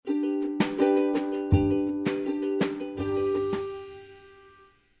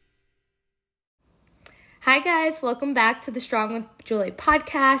Hi guys, welcome back to the Strong with Julie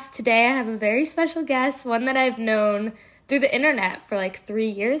podcast. Today I have a very special guest, one that I've known through the internet for like 3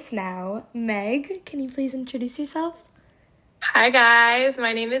 years now. Meg, can you please introduce yourself? Hi guys,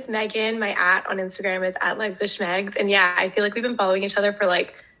 my name is Megan. My @ on Instagram is @LEGSWITHSHMEGS. And yeah, I feel like we've been following each other for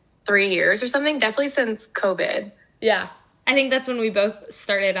like 3 years or something, definitely since COVID. Yeah, I think that's when we both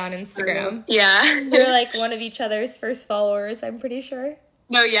started on Instagram. Yeah. We're like one of each other's first followers, I'm pretty sure.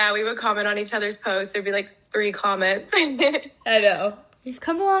 No, yeah, we would comment on each other's posts. There'd be like 3 comments. I know. We've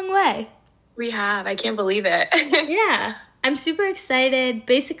come a long way. We have. I can't believe it. Yeah. I'm super excited.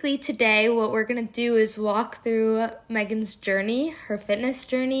 Basically, today, what we're going to do is walk through Megan's journey, her fitness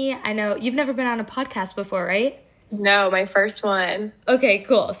journey. I know you've never been on a podcast before, right? No, my first one. Okay,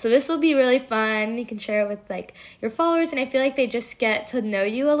 cool. So this will be really fun. You can share it with like your followers, and I feel like they just get to know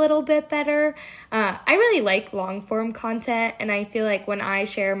you a little bit better. I really like long form content, and I feel like when I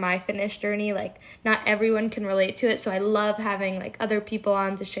share my fitness journey, like not everyone can relate to it. So I love having like other people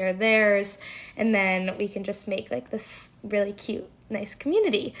on to share theirs, and then we can just make like this really cute, nice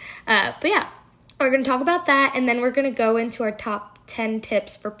community. But yeah, we're going to talk about that, and then we're going to go into our top 10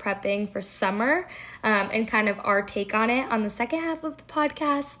 tips for prepping for summer and kind of our take on it on the second half of the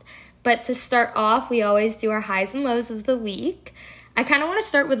podcast. But to start off, we always do our highs and lows of the week. I kind of want to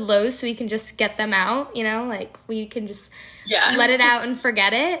start with lows so we can just get them out, you know, like we can just let it out and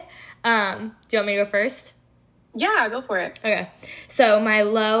forget it. Do you want me to go first? Yeah, go for it. Okay. So my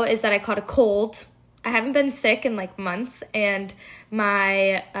low is that I caught a cold. I haven't been sick in like months, and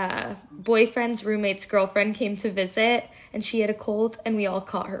my boyfriend's roommate's girlfriend came to visit, and she had a cold, and we all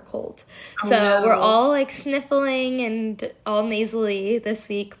caught her cold. So we're all like sniffling and all nasally this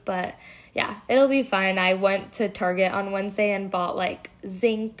week, but yeah, it'll be fine. I went to Target on Wednesday and bought like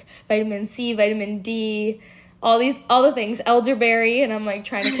zinc, vitamin C, vitamin D, all the things, elderberry, and I'm like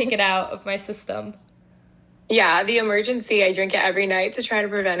trying to kick it out of my system. Yeah, the emergency, I drink it every night to try to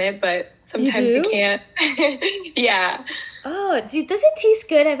prevent it, but sometimes you can't. Yeah. Oh, dude, does it taste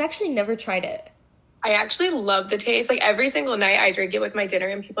good? I've actually never tried it. I actually love the taste. Like every single night I drink it with my dinner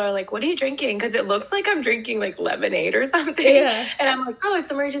and people are like, what are you drinking? Because it looks like I'm drinking like lemonade or something. Yeah. And I'm like, oh, it's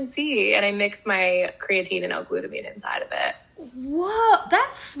emergency. And I mix my creatine and L-glutamine inside of it. Whoa,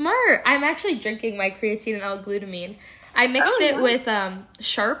 that's smart. I'm actually drinking my creatine and L-glutamine. I mixed it with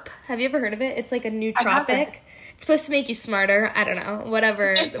Sharp. Have you ever heard of it? It's like a nootropic. It's supposed to make you smarter. I don't know.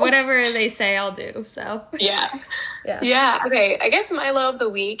 Whatever they say, I'll do. So yeah. Okay. I guess my low of the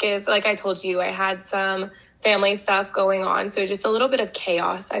week is, like I told you, I had some family stuff going on. So just a little bit of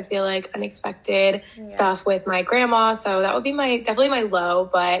chaos. I feel like unexpected stuff with my grandma. So that would be definitely my low.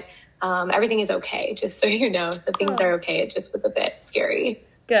 But everything is okay, just so you know. So things are okay. It just was a bit scary.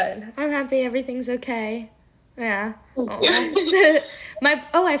 Good. I'm happy everything's okay. Yeah.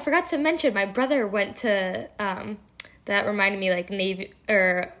 I forgot to mention, my brother went to, that reminded me, like, Navy,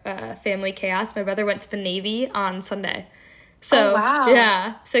 or family chaos. My brother went to the Navy on Sunday. So,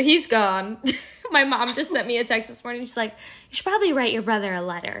 yeah. So he's gone. My mom just sent me a text this morning. She's like, you should probably write your brother a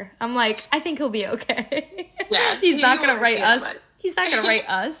letter. I'm like, I think he'll be okay. Yeah. He's not going to write us. He's not going to write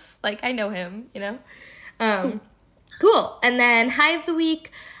us. Like, I know him, you know? Cool. And then high of the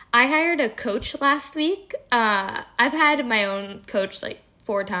week, I hired a coach last week. I've had my own coach like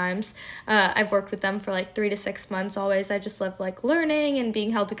 4 times. I've worked with them for like 3 to 6 months always. I just love like learning and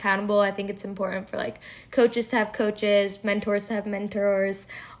being held accountable. I think it's important for like coaches to have coaches, mentors to have mentors,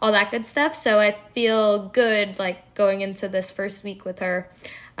 all that good stuff. So I feel good like going into this first week with her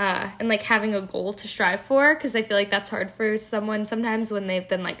and like having a goal to strive for, because I feel like that's hard for someone sometimes when they've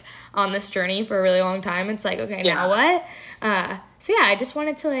been like on this journey for a really long time. It's like, okay, now what? So yeah, I just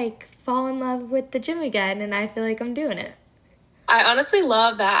wanted to like fall in love with the gym again, and I feel like I'm doing it. I honestly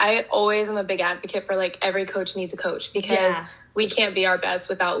love that. I always am a big advocate for like every coach needs a coach, because we can't be our best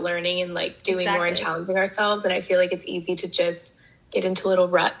without learning and like doing more and challenging ourselves. And I feel like it's easy to just get into little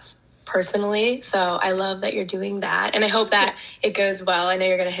ruts personally. So I love that you're doing that. And I hope that it goes well. I know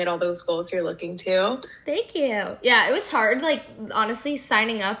you're going to hit all those goals you're looking to. Thank you. Yeah, it was hard, like honestly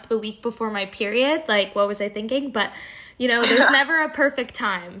signing up the week before my period. Like what was I thinking? But you know, there's never a perfect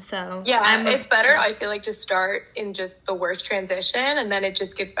time. So yeah, it's better. I feel like just start in just the worst transition, and then it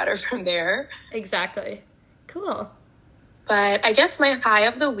just gets better from there. Exactly. Cool. But I guess my high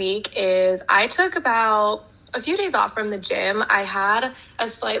of the week is I took about a few days off from the gym. I had a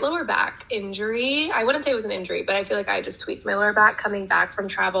slight lower back injury. I wouldn't say it was an injury, but I feel like I just tweaked my lower back coming back from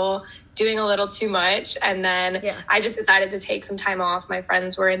travel, doing a little too much. And then I just decided to take some time off. My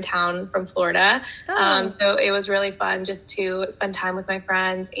friends were in town from Florida. So it was really fun just to spend time with my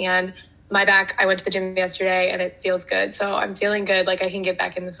friends and my back, I went to the gym yesterday and it feels good. So I'm feeling good. Like I can get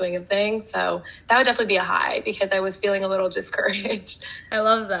back in the swing of things. So that would definitely be a high because I was feeling a little discouraged. I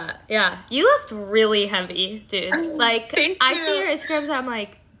love that. Yeah. You lift really heavy, dude. Like I see your Instagrams and I'm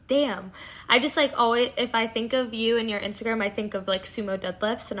like, damn. I just like always, if I think of you and your Instagram, I think of like sumo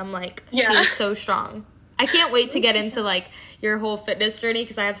deadlifts and I'm like, she's so strong. I can't wait to get into like your whole fitness journey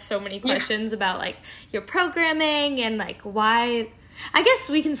because I have so many questions about like your programming and like why. I guess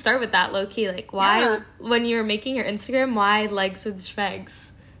we can start with that low key. Like why when you're making your Instagram, why Legs with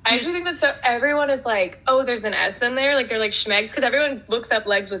Schmegs? I actually think that so everyone is like, oh, there's an S in there. Like they're like Schmegs because everyone looks up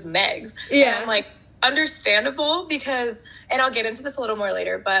Legs with Megs. Yeah. And I'm like, understandable because, and I'll get into this a little more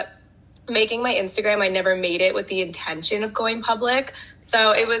later, but making my Instagram, I never made it with the intention of going public.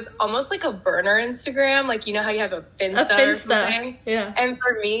 So it was almost like a burner Instagram. Like, you know how you have a Finsta or something? Yeah. And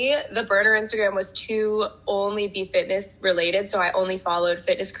for me, the burner Instagram was to only be fitness related. So I only followed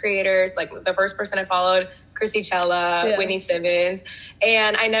fitness creators. Like the first person I followed, Chrissy Chella, Whitney Simmons.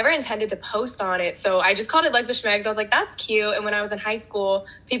 And I never intended to post on it. So I just called it Legs with Schmegs. I was like, that's cute. And when I was in high school,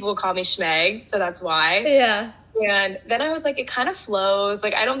 people would call me Schmegs. So that's why. Yeah. And then I was like, it kind of flows.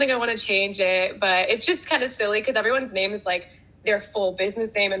 Like, I don't think I want to change it, but it's just kind of silly because everyone's name is like their full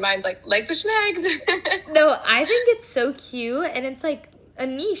business name and mine's like Legs with Schmegs. No, I think it's so cute and it's like a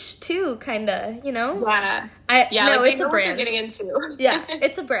niche too, kind of, you know? Yeah. No, like it's a brand. Getting into. Yeah,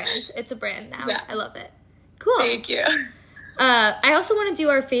 it's a brand. It's a brand now. Yeah. I love it. Cool. Thank you. I also want to do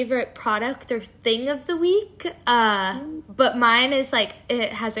our favorite product or thing of the week, but mine is like,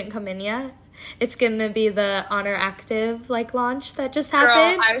 it hasn't come in yet. It's going to be the Honor Active like launch that just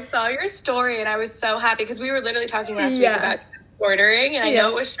happened. Girl, I saw your story and I was so happy because we were literally talking last week about ordering and I know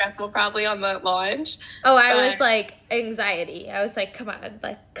it was stressful probably on the launch. Oh, I was like anxiety. I was like, come on.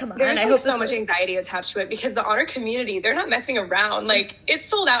 There's like so much anxiety attached to it because the Honor community, they're not messing around. Like it's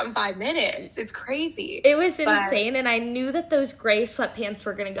sold out in 5 minutes. It's crazy. It was insane and I knew that those gray sweatpants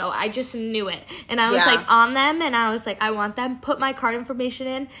were going to go. I just knew it. And I was like on them and I was like, I want them. Put my card information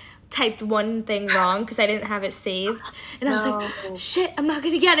in. Typed one thing wrong because I didn't have it saved and I was like, shit, I'm not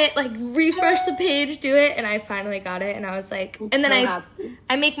gonna get it. Like refresh the page, do it, and I finally got it and I was like, and then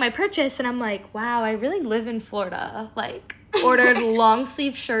I make my purchase and I'm like, wow, I really live in Florida. Like ordered long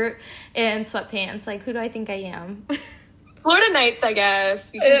sleeve shirt and sweatpants. Like who do I think I am? Florida nights, I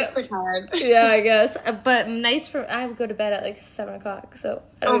guess. You can just pretend. Yeah, I guess. But nights I would go to bed at like 7 o'clock. So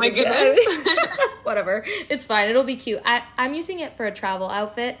oh my goodness. Whatever. It's fine. It'll be cute. I'm using it for a travel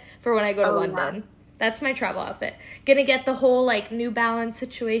outfit for when I go to London. Wow. That's my travel outfit. Gonna get the whole like New Balance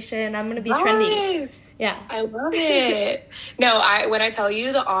situation. I'm gonna be trendy. Yeah. I love it. No, when I tell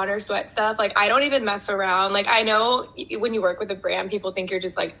you the Honor sweat stuff, like I don't even mess around. Like I know when you work with a brand, people think you're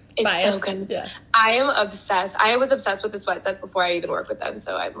just like, it's biased. So good. Yeah. I am obsessed. I was obsessed with the sweat sets before I even worked with them.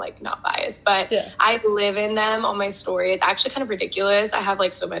 So I'm like not biased, but I live in them on my story. It's actually kind of ridiculous. I have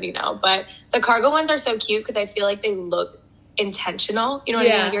like so many now, but the cargo ones are so cute because I feel like they look intentional. You know what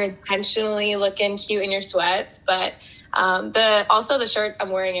I mean? Like you're intentionally looking cute in your sweats, but also the shirts,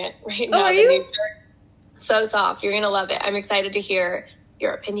 I'm wearing it right now. Are you? The new shirt. So soft. You're going to love it. I'm excited to hear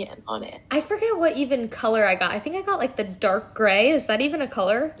your opinion on it. I forget what even color I got. I think I got like the dark gray. Is that even a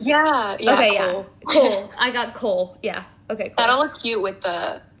color? Yeah. Okay, cool. Yeah. Cool. I got coal. Yeah. Okay, cool. That'll look cute with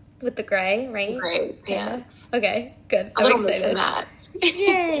the gray, right? Gray pants. Okay, good. I'm excited.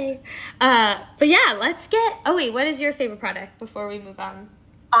 Yay. But yeah, let's get... Oh, wait. What is your favorite product before we move on?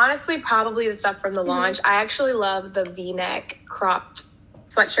 Honestly, probably the stuff from the launch. I actually love the V-neck cropped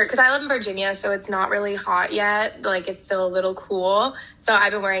sweatshirt because I live in Virginia, so it's not really hot yet. Like it's still a little cool. So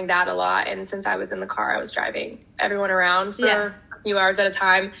I've been wearing that a lot. And since I was in the car, I was driving everyone around for a few hours at a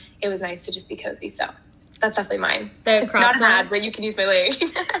time. It was nice to just be cozy. So that's definitely mine. The cropped not an ad, but you can use my link.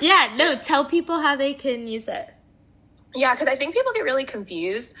 Yeah, no, tell people how they can use it. Yeah, because I think people get really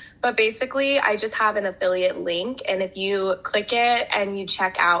confused. But basically, I just have an affiliate link. And if you click it and you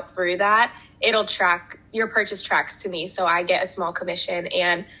check out through that, it'll track your purchase tracks to me. So I get a small commission.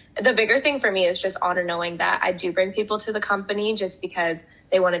 And the bigger thing for me is just Honor knowing that I do bring people to the company just because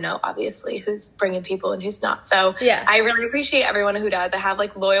they want to know, obviously, who's bringing people and who's not. So I really appreciate everyone who does. I have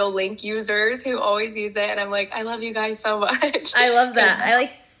like loyal link users who always use it. And I'm like, I love you guys so much. I love that. I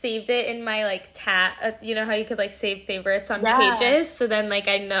like saved it in my like you know how you could like save favorites on pages. So then like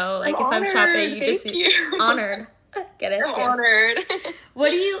I know like if I'm shopping, you honored. Get it? I'm honored.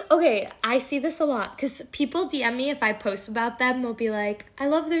 Okay, I see this a lot because people DM me if I post about them. They'll be like, I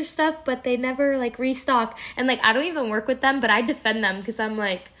love their stuff, but they never like restock. And like, I don't even work with them, but I defend them because I'm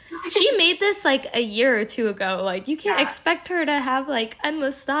like, She made this like a year or two ago. Like, you can't expect her to have like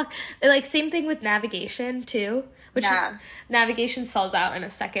endless stock. Like, same thing with navigation too, which navigation sells out in a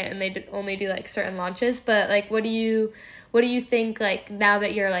second, and they only do like certain launches. But like, what do you think, like, now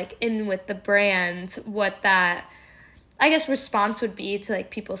that you're like in with the brand, what that, I guess, response would be to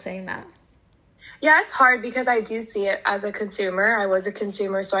like people saying that? Yeah, it's hard because I do see it as a consumer. I was a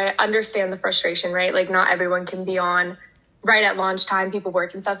consumer, so I understand the frustration, right? Like, not everyone can be on right at launch time, people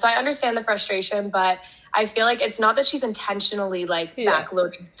work and stuff. So I understand the frustration, but I feel like it's not that she's intentionally like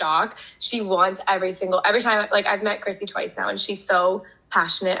backloading stock. She wants every time, like, I've met Chrissy twice now, and she's so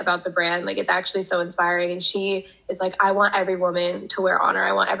passionate about the brand. Like, it's actually so inspiring. And she is like, I want every woman to wear Honor.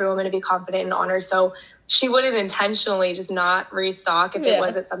 I want every woman to be confident in Honor. So she wouldn't intentionally just not restock if it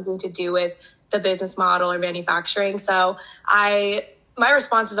wasn't something to do with the business model or manufacturing. So my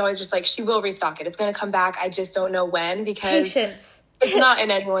response is always just like, she will restock it. It's going to come back. I just don't know when, because patience. It's not in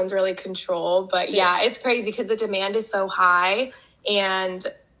anyone's really control. But yeah, it's crazy because the demand is so high and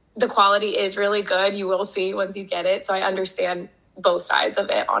the quality is really good. You will see once you get it. So I understand both sides of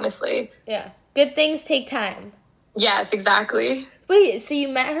it, honestly. Yeah. Good things take time. Yes, exactly. Wait, so you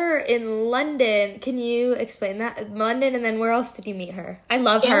met her in London. Can you explain that? London, and then where else did you meet her? I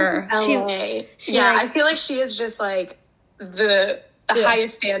love her. LA. I feel like she is just like the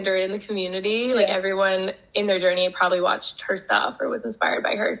highest standard in the community. Like, everyone in their journey probably watched her stuff or was inspired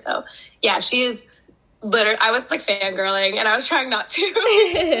by her. So yeah, she is literally, I was like fangirling, and I was trying not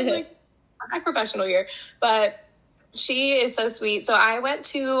to. Like, I'm professional here, but she is so sweet. So I went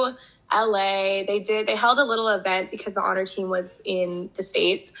to LA. They held a little event because the Honor team was in the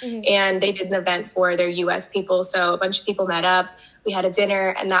States, and they did an event for their US people. So a bunch of people met up. We had a dinner,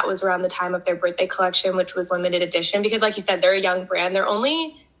 and that was around the time of their birthday collection, which was limited edition because, like you said, they're a young brand. They're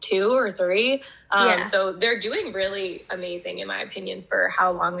only 2 or 3. So they're doing really amazing, in my opinion, for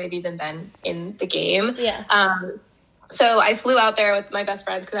how long they've even been in the game. So I flew out there with my best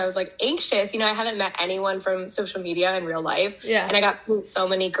friends because I was like anxious. You know, I haven't met anyone from social media in real life. And I got to meet so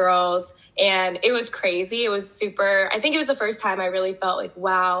many girls, and it was crazy. It was super, I think it was the first time I really felt like,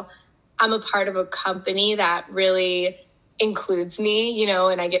 wow, I'm a part of a company that really includes me, you know,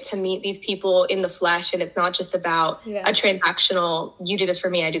 and I get to meet these people in the flesh, and it's not just about a transactional, you do this for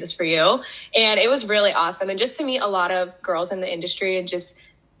me, I do this for you. And it was really awesome. And just to meet a lot of girls in the industry and just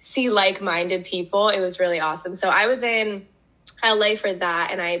see like-minded people, it was really awesome. So I was in LA for that,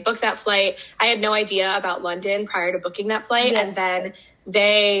 and I booked that flight. I had no idea about London prior to booking that flight. And then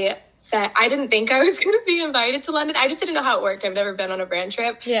they said, I didn't think I was going to be invited to London. I just didn't know how it worked. I've never been on a brand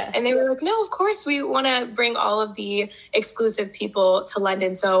trip. And they were like, no, of course, we want to bring all of the exclusive people to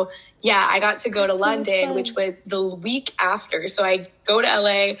London. So yeah, I got to go to London, which was the week after. So I go to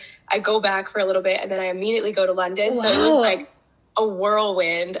LA, I go back for a little bit, and then I immediately go to London. So it was like a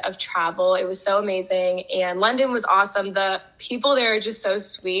whirlwind of travel. It was so amazing. And London was awesome. The people there are just so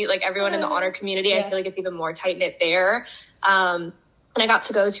sweet. Like, everyone in the Honor community, I feel like it's even more tight-knit there. And I got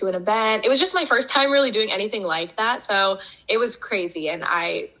to go to an event. It was just my first time really doing anything like that. So it was crazy, and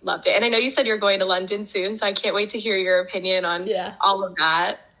I loved it. And I know you said you're going to London soon, so I can't wait to hear your opinion on all of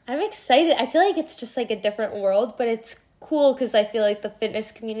that. I'm excited. I feel like it's just like a different world, but it's cool because I feel like the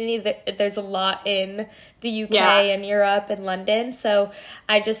fitness community, there's a lot in the UK and Europe and London. So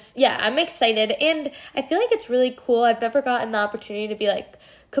I just, I'm excited. And I feel like it's really cool. I've never gotten the opportunity to be like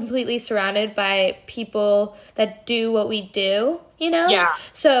completely surrounded by people that do what we do, you know?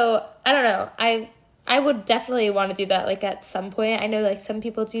 So I don't know. I would definitely want to do that like at some point. I know like some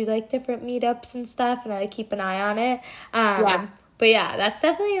people do like different meetups and stuff, and I keep an eye on it. But yeah, that's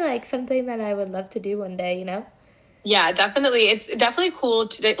definitely like something that I would love to do one day, you know? Yeah, definitely. It's definitely cool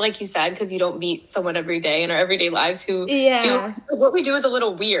to, like you said, because you don't meet someone every day in our everyday lives who do what we do is a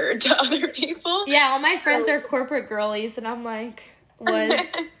little weird to other people. Yeah, all my friends are corporate girlies, and I'm like, my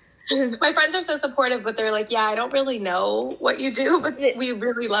friends are so supportive, but they're like, yeah, I don't really know what you do, but we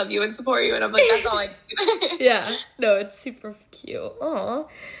really love you and support you. And I'm like, that's all I do. No, it's super cute. Aw.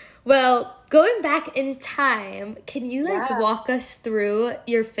 Well, going back in time, can you like walk us through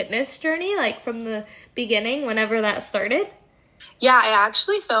your fitness journey, like from the beginning, whenever that started? Yeah, I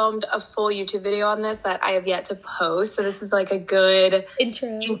actually filmed a full YouTube video on this that I have yet to post. So this is like a good intro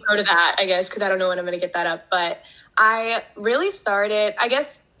to that, I guess, because I don't know when I'm going to get that up. But I really started, I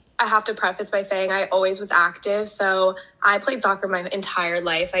guess I have to preface by saying I always was active. So I played soccer my entire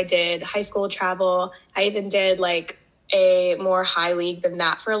life. I did high school travel. I even did like a more high league than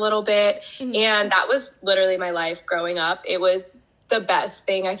that for a little bit. And that was literally my life growing up. It was the best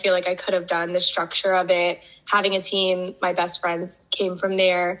thing I feel like I could have done. The structure of it, having a team, my best friends came from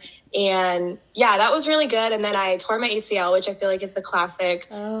there. And yeah, that was really good. And then I tore my ACL, which I feel like is the classic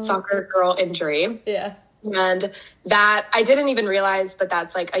soccer girl injury. Yeah. And that I didn't even realize, but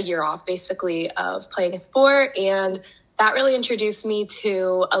that's like a year off basically of playing a sport. And that really introduced me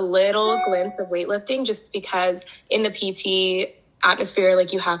to a little glimpse of weightlifting, just because in the PT atmosphere,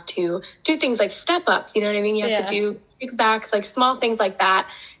 like you have to do things like step ups, you know what I mean? You have to do kickbacks, like small things like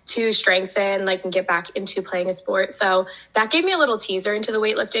that to strengthen, like, and get back into playing a sport. So that gave me a little teaser into the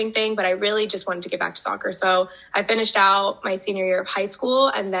weightlifting thing, but I really just wanted to get back to soccer. So I finished out my senior year of high school,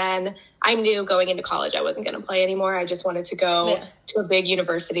 and then I knew going into college I wasn't going to play anymore. I just wanted to go to a big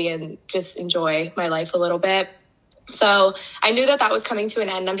university and just enjoy my life a little bit. So I knew that that was coming to an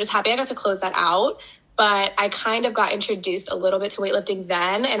end. I'm just happy I got to close that out. But I kind of got introduced a little bit to weightlifting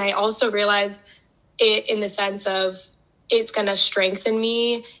then. And I also realized it in the sense of it's going to strengthen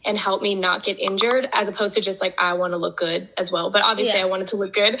me and help me not get injured, as opposed to just like, I want to look good as well. But obviously I wanted to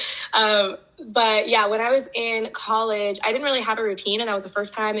look good. But yeah, when I was in college, I didn't really have a routine. And that was the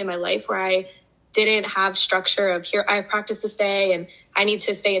first time in my life where I didn't have structure of here, I have practice to stay and I need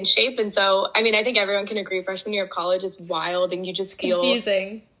to stay in shape. And so, I mean, I think everyone can agree freshman year of college is wild and you just feel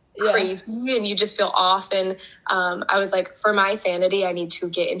confusing. Crazy and you just feel off. And I was like, for my sanity, I need to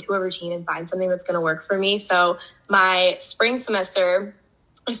get into a routine and find something that's going to work for me. So my spring semester,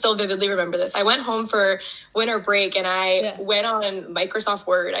 I still vividly remember this. I went home for winter break and I went on Microsoft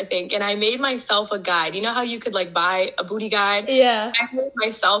Word, I think, and I made myself a guide. You know how you could like buy a booty guide? Yeah. I made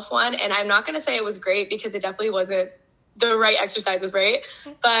myself one, and I'm not going to say it was great because it definitely wasn't the right exercises, right?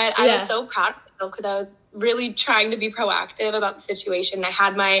 But I was so proud of myself because I was really trying to be proactive about the situation. I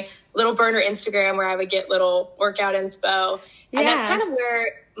had my little burner Instagram where I would get little workout inspo. And that's kind of where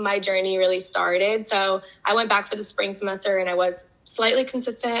my journey really started. So I went back for the spring semester and I was slightly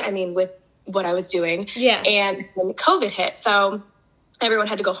consistent, I mean, with what I was doing. Yeah. And when COVID hit, so everyone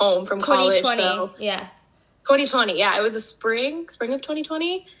had to go home from college. 2020, 2020, it was a spring of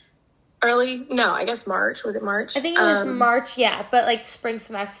 2020. I guess March. Was it March? I think it was March, but like spring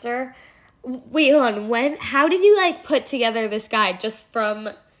semester. Wait, hold on. How did you like put together this guide? Just from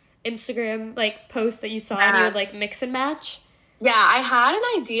Instagram like posts that you saw and you would like mix and match? Yeah, I had an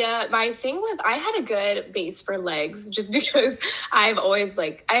idea. My thing was I had a good base for legs just because I've always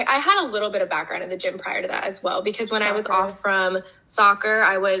like, I had a little bit of background in the gym prior to that as well, because when I was off from soccer,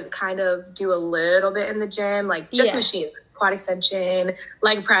 I would kind of do a little bit in the gym, like just machines, quad extension,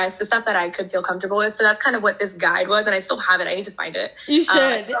 leg press, the stuff that I could feel comfortable with. So that's kind of what this guide was. And I still have it. I need to find it. You should.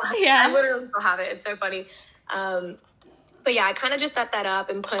 I literally still have it. It's so funny. But yeah, I kind of just set that up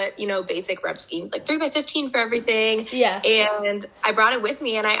and put, basic rep schemes, like 3x15 for everything. Yeah. And I brought it with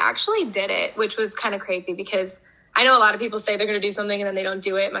me and I actually did it, which was kind of crazy because I know a lot of people say they're going to do something and then they don't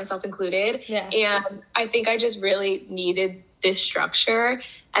do it, myself included. Yeah. And I think I just really needed this structure.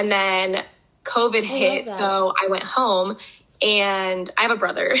 And then COVID hit, so I went home. And I have a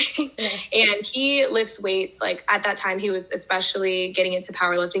brother and he lifts weights. Like at that time, he was especially getting into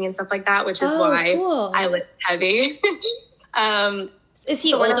powerlifting and stuff like that, which is why I lift heavy. Is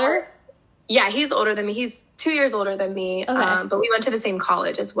he older? Yeah, he's older than me. He's 2 years older than me. Okay. But we went to the same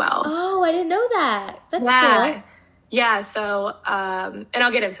college as well. Oh, I didn't know that. That's cool. Yeah. So, and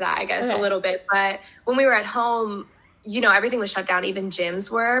I'll get into that, I guess, a little bit. But when we were at home, everything was shut down, even gyms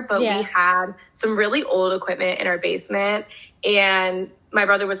were, but we had some really old equipment in our basement. And my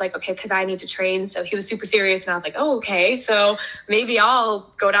brother was like, okay, because I need to train. So he was super serious. And I was like, oh, okay. So maybe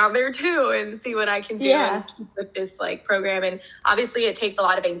I'll go down there too and see what I can do and keep with this like program. And obviously it takes a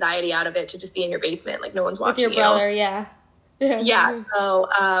lot of anxiety out of it to just be in your basement. Like no one's watching with your brother. Yeah.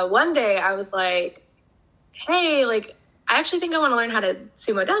 So one day I was like, hey, like, I actually think I want to learn how to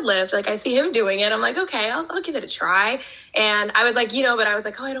sumo deadlift. Like I see him doing it. I'm like, okay, I'll give it a try. And I was like, but I was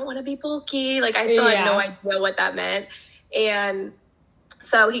like, oh, I don't want to be bulky. Like I still had no idea what that meant. And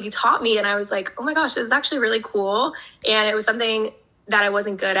so he taught me and I was like, oh my gosh, this is actually really cool. And it was something that I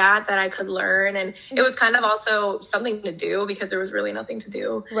wasn't good at that I could learn. And it was kind of also something to do because there was really nothing to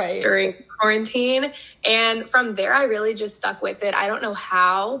do during quarantine. And from there, I really just stuck with it. I don't know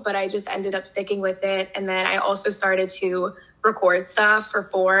how, but I just ended up sticking with it. And then I also started to record stuff for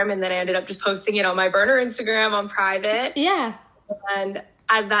form. And then I ended up just posting it on my burner Instagram on private. Yeah. And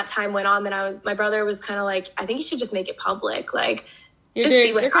as that time went on, then my brother was kind of like, I think you should just make it public. Like,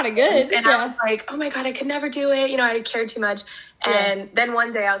 you're kind of good. And I was like, oh my God, I could never do it. I cared too much. And then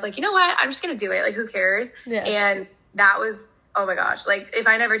one day I was like, you know what? I'm just going to do it. Like, who cares? Yeah. And that was, oh my gosh. Like, if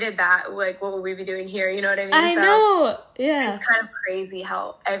I never did that, like, what would we be doing here? You know what I mean? I know. Yeah. It's kind of crazy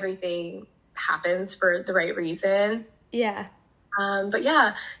how everything happens for the right reasons. Yeah. But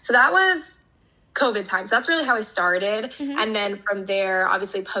yeah, so that was COVID time. So that's really how I started. And then from there,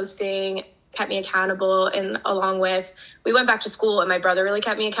 obviously posting kept me accountable, and along with, we went back to school and my brother really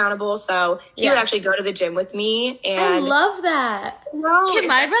kept me accountable. So he would actually go to the gym with me. And I love that. Can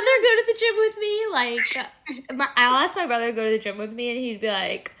my brother go to the gym with me? Like, I'll ask my brother to go to the gym with me and he'd be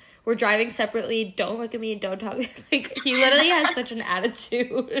like, we're driving separately. Don't look at me. Don't talk. Like, he literally has such an attitude.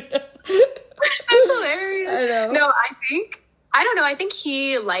 That's hilarious. I know. No, I don't know. I think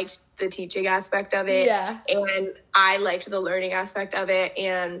he liked the teaching aspect of it. Yeah. And I liked the learning aspect of it.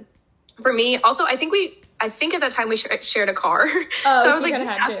 And for me, also, I think at that time we shared a car. Oh, so I was you like,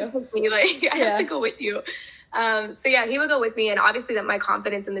 had to. with me. Like, I have to go with you. So yeah, he would go with me. And obviously that my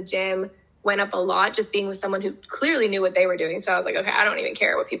confidence in the gym went up a lot, just being with someone who clearly knew what they were doing. So I was like, okay, I don't even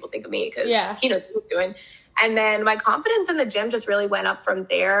care what people think of me, because he knows what he's doing. And then my confidence in the gym just really went up from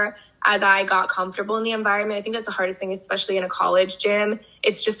there as I got comfortable in the environment. I think that's the hardest thing, especially in a college gym.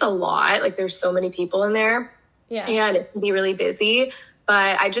 It's just a lot. Like, there's so many people in there. Yeah. And it can be really busy.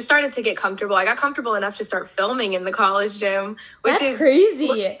 But I just started to get comfortable. I got comfortable enough to start filming in the college gym, which That's is crazy.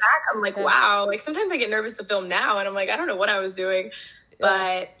 Back, I'm like, wow. Like, sometimes I get nervous to film now, and I'm like, I don't know what I was doing.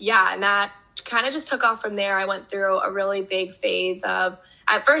 But yeah, and that kind of just took off from there. I went through a really big phase of,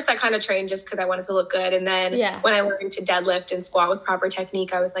 at first I kind of trained just because I wanted to look good. And then when I learned to deadlift and squat with proper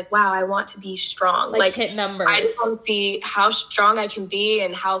technique, I was like, wow, I want to be strong. Like hit numbers. I just want to see how strong I can be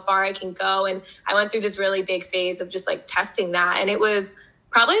and how far I can go. And I went through this really big phase of just like testing that. And it was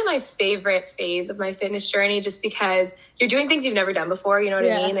probably my favorite phase of my fitness journey, just because you're doing things you've never done before, you know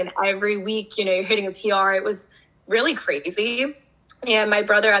what I mean? And every week, you know, you're hitting a PR. It was really crazy. And my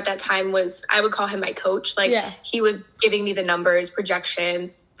brother at that time was, I would call him my coach. Like, he was giving me the numbers,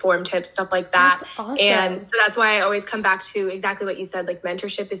 projections, form tips, stuff like that. That's awesome. And so that's why I always come back to exactly what you said. Like,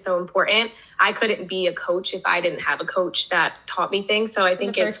 mentorship is so important. I couldn't be a coach if I didn't have a coach that taught me things. So I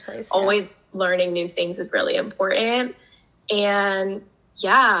think it's always learning new things is really important. And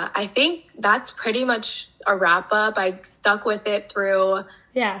yeah, I think that's pretty much a wrap up. I stuck with it through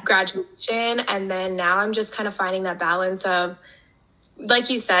graduation. And then now I'm just kind of finding that balance of,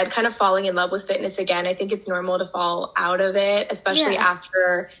 like you said, kind of falling in love with fitness again. I think it's normal to fall out of it, especially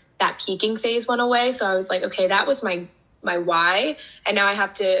after that peaking phase went away. So I was like, okay, that was my why. And now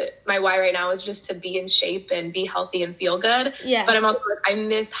my why right now is just to be in shape and be healthy and feel good. Yeah. But I'm also like, I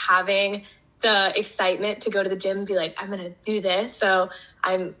miss having the excitement to go to the gym and be like, I'm going to do this. So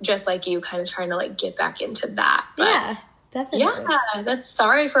I'm just like you, kind of trying to like get back into that. But definitely. Yeah, that's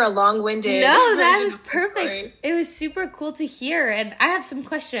sorry for a long-winded. No, that was perfect. Story. It was super cool to hear. And I have some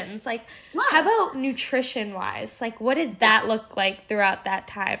questions. Like, how about nutrition-wise? Like, what did that look like throughout that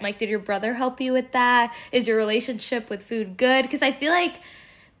time? Like, did your brother help you with that? Is your relationship with food good? Because I feel like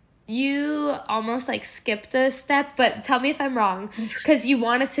you almost like skipped a step, but tell me if I'm wrong, because you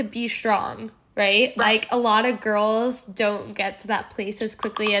wanted to be strong, right? Like, a lot of girls don't get to that place as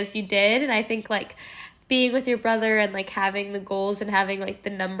quickly as you did. And I think like being with your brother and like having the goals and having like the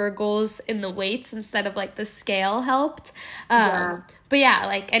number goals in the weights instead of like the scale helped. But yeah,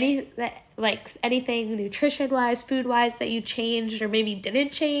 like anything nutrition wise, food wise that you changed or maybe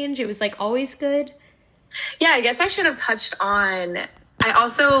didn't change, it was like always good. Yeah, I guess I should have touched on, I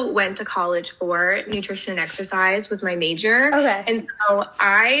also went to college for nutrition and exercise was my major. Okay. And so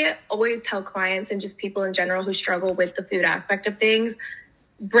I always tell clients and just people in general who struggle with the food aspect of things,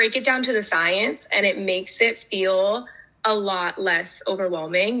 break it down to the science, and it makes it feel a lot less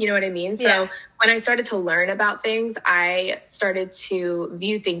overwhelming. You know what I mean? So when I started to learn about things, I started to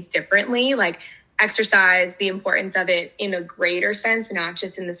view things differently, like exercise, the importance of it in a greater sense, not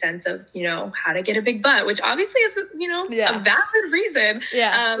just in the sense of, you know, how to get a big butt, which obviously is, you know, a valid reason.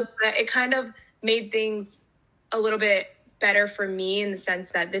 But it kind of made things a little bit better for me in the sense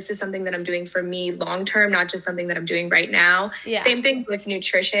that this is something that I'm doing for me long-term, not just something that I'm doing right now. Same thing with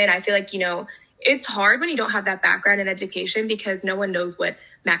nutrition. I feel like, you know, it's hard when you don't have that background in education because no one knows what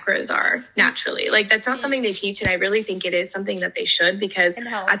macros are naturally. Like, that's not something they teach. And I really think it is something that they should, because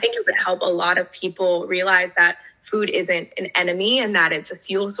I think it would help a lot of people realize that food isn't an enemy and that it's a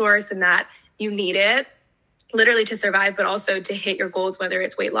fuel source and that you need it literally to survive, but also to hit your goals, whether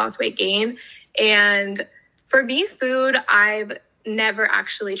it's weight loss, weight gain. And for me, food, I've never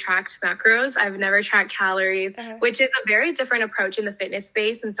actually tracked macros. I've never tracked calories, which is a very different approach in the fitness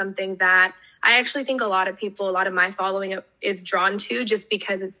space and something that I actually think a lot of people, a lot of my following is drawn to, just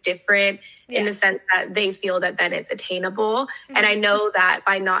because it's different in the sense that they feel that then it's attainable. And I know that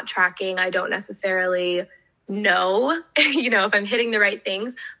by not tracking, I don't necessarily know, you know, if I'm hitting the right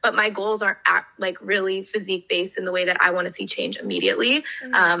things, but my goals aren't like really physique based in the way that I want to see change immediately.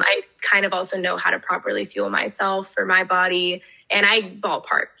 I kind of also know how to properly fuel myself for my body and I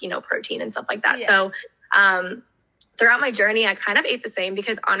ballpark, protein and stuff like that. Yeah. So, throughout my journey, I kind of ate the same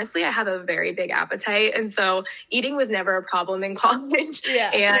because honestly, I have a very big appetite. And so eating was never a problem in college.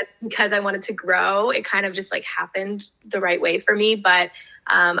 Yeah. And because I wanted to grow, it kind of just like happened the right way for me. But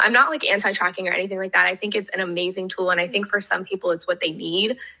I'm not like anti-tracking or anything like that. I think it's an amazing tool. And I think for some people, it's what they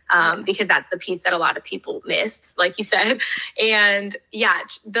need because that's the piece that a lot of people miss, like you said. And yeah,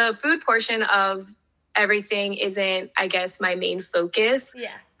 the food portion of everything isn't, I guess, my main focus.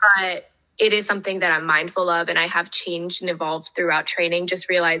 Yeah. But it is something that I'm mindful of, and I have changed and evolved throughout training, just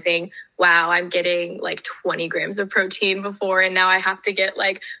realizing, wow, I'm getting like 20 grams of protein before, and now I have to get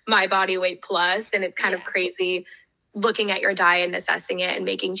like my body weight plus, and it's kind of crazy looking at your diet and assessing it and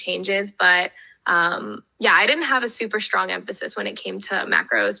making changes. But I didn't have a super strong emphasis when it came to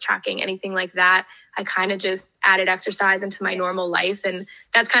macros, tracking, anything like that. I kind of just added exercise into my normal life. And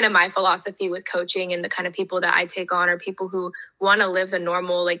that's kind of my philosophy with coaching, and the kind of people that I take on are people who want to live a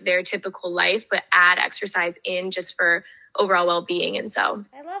normal, like their typical life, but add exercise in just for overall well-being. And so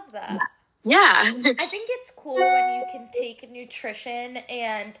I love that. Yeah. I think it's cool when you can take nutrition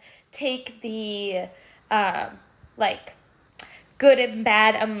and take the good and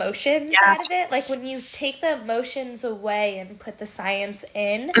bad emotions out of it. Like when you take the emotions away and put the science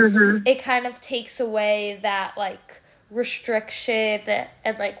in, it kind of takes away that like restriction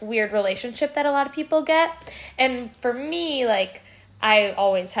and like weird relationship that a lot of people get. And for me, like I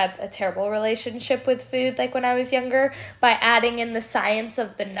always had a terrible relationship with food, like when I was younger. By adding in the science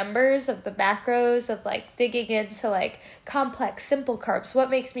of the numbers, of the macros, of like digging into like complex, simple carbs, what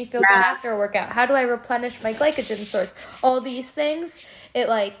makes me feel good after a workout, how do I replenish my glycogen source, all these things, it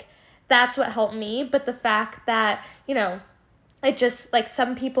like, that's what helped me. But the fact that, it just, like,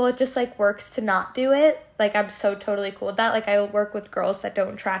 some people, it just, like, works to not do it. Like, I'm so totally cool with that. Like, I work with girls that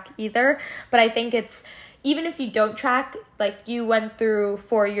don't track either. But I think it's, even if you don't track, like, you went through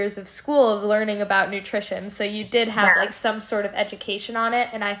 4 years of school of learning about nutrition. So you did have, like, some sort of education on it.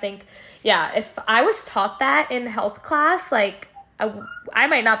 And I think, if I was taught that in health class, like, I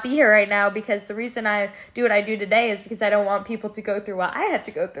might not be here right now, because the reason I do what I do today is because I don't want people to go through what I had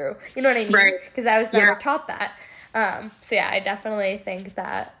to go through. You know what I mean? Right. Because I was never taught that. I definitely think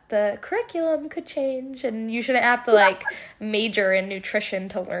that the curriculum could change, and you shouldn't have to like major in nutrition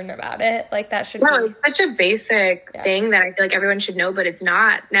to learn about it. Like that should be it's such a basic thing that I feel like everyone should know, but it's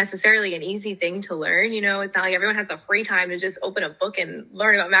not necessarily an easy thing to learn. It's not like everyone has the free time to just open a book and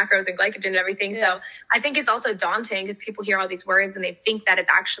learn about macros and glycogen and everything. Yeah. So I think it's also daunting because people hear all these words and they think that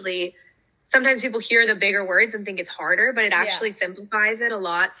it's actually, sometimes people hear the bigger words and think it's harder, but it actually simplifies it a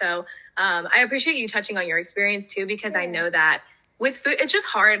lot. So I appreciate you touching on your experience too, because I know that with food, it's just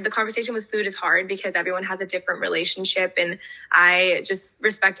hard. The conversation with food is hard because everyone has a different relationship. And I just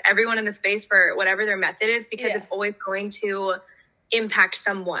respect everyone in the space for whatever their method is, because it's always going to impact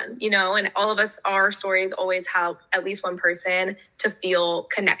someone, and all of us, our stories always help at least one person to feel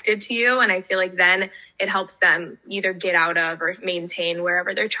connected to you. And I feel like then it helps them either get out of or maintain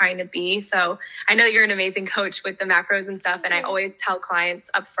wherever they're trying to be. So I know you're an amazing coach with the macros and stuff. And I always tell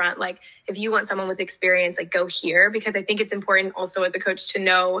clients up front, like, if you want someone with experience, like, go here, because I think it's important also as a coach to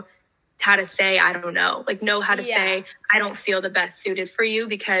know how to say, I don't know, like know how to say, I don't feel the best suited for you,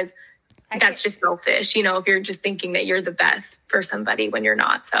 because that's just selfish, if you're just thinking that you're the best for somebody when you're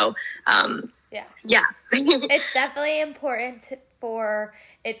not. So, it's definitely important for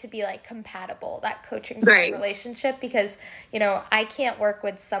it to be like compatible, that coaching relationship, because, I can't work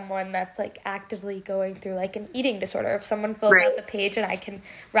with someone that's like actively going through like an eating disorder. If someone fills out the page and I can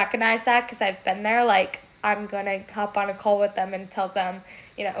recognize that because I've been there, like I'm going to hop on a call with them and tell them,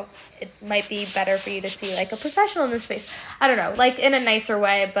 it might be better for you to see like a professional in this space. I don't know, like in a nicer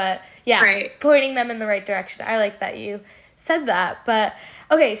way, but pointing them in the right direction. I like that you said that. But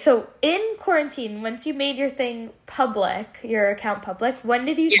okay, so in quarantine, once you made your thing public, your account public, when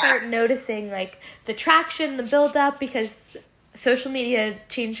did you start noticing like the traction, the build up? Because social media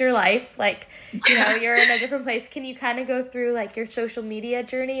changed your life. Like, you're in a different place. Can you kind of go through like your social media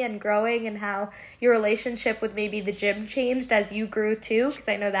journey and growing, and how your relationship with maybe the gym changed as you grew too? Because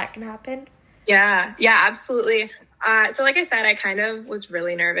I know that can happen. Yeah, absolutely. So like I said, I kind of was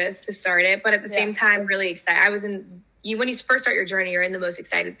really nervous to start it, but at the same time, really excited. When you first start your journey, you're in the most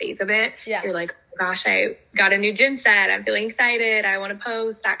excited phase of it. Yeah. You're like, oh gosh, I got a new gym set. I'm feeling excited. I want to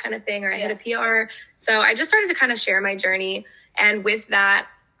post, that kind of thing, or I hit a PR. So I just started to kind of share my journey. And with that,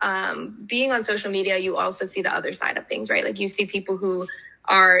 being on social media, you also see the other side of things, right? Like you see people who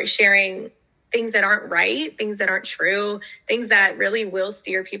are sharing things that aren't right, things that aren't true, things that really will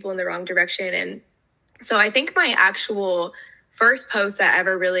steer people in the wrong direction. And so I think my actual first post that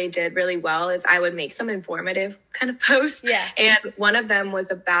ever really did really well is I would make some informative kind of posts. Yeah. And one of them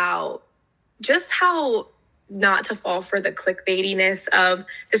was about just how not to fall for the clickbaitiness of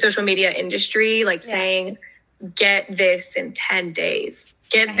the social media industry, like saying, get this in 10 days,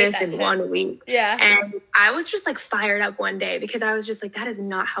 get this in 1 week. Yeah. And I was just like fired up one day because I was just like, that is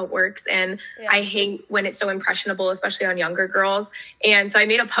not how it works. And I hate when it's so impressionable, especially on younger girls. And so I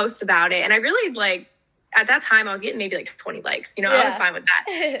made a post about it, and I really like, at that time, I was getting maybe like 20 likes. You know, I was fine with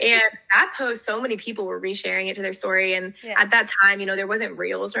that. And that post, so many people were resharing it to their story. And at that time, you know, there wasn't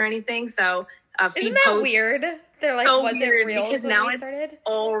Reels or anything. So isn't that weird? They're like, so was weird, it Reels because when now we it's started?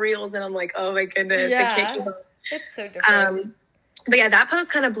 all Reels, and I'm like, oh my goodness, I can't keep up. It's so different. But yeah, that post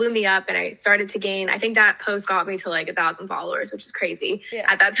kind of blew me up, and I started to gain, I think that post got me to like 1,000 followers, which is crazy.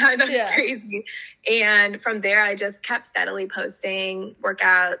 At that time, that was crazy. And from there, I just kept steadily posting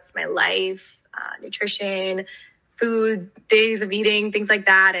workouts, my life, nutrition, food, days of eating, things like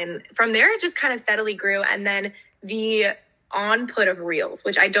that. And from there, it just kind of steadily grew. And then the on-put of Reels,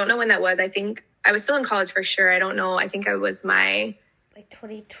 which I don't know when that was. I think I was still in college for sure. I don't know. I think I was my... like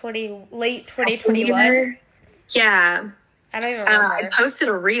 2020, late 2021? Yeah. I don't even remember. I posted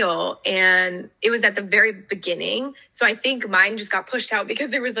a reel, and it was at the very beginning. So I think mine just got pushed out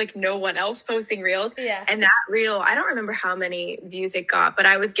because there was like no one else posting reels. Yeah. And that reel, I don't remember how many views it got, but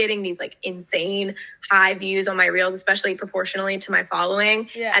I was getting these like insane high views on my reels, especially proportionally to my following.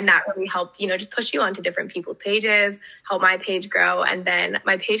 Yeah. And that really helped, you know, just push you onto different people's pages, help my page grow. And then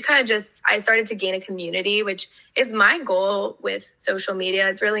my page kind of just, I started to gain a community, which is my goal with social media.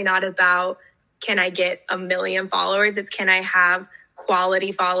 It's really not about, can I get 1 million followers? It's, can I have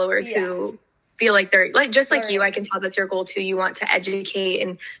quality followers who feel like they're like, just like you, I can tell that's your goal too. You want to educate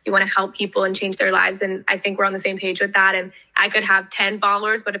and you want to help people and change their lives. And I think we're on the same page with that. And I could have 10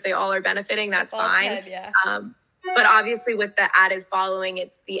 followers, but if they all are benefiting, that's fine. 10, but obviously with the added following,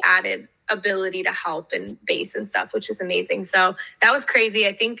 it's the added ability to help and base and stuff, which is amazing. So that was crazy.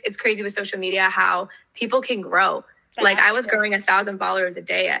 I think it's crazy with social media, how people can grow. Like I was growing 1,000 followers a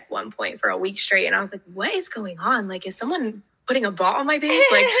day at one point for a week straight. And I was like, what is going on? Like, is someone putting a ball on my page?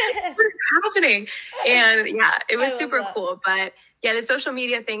 Like, what is happening? And yeah, it was super cool. But yeah, the social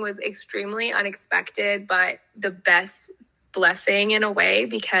media thing was extremely unexpected, but the best blessing in a way,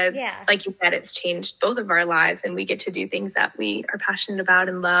 because like you said, it's changed both of our lives, and we get to do things that we are passionate about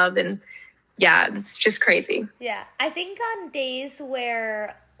and love. And yeah, it's just crazy. Yeah. I think on days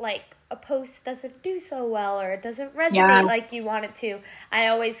where like a post doesn't do so well or it doesn't resonate like you want it to, I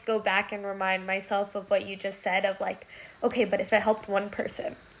always go back and remind myself of what you just said of like, okay, but if it helped one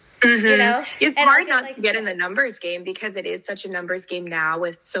person, you know? It's hard not to get in the numbers game, because it is such a numbers game now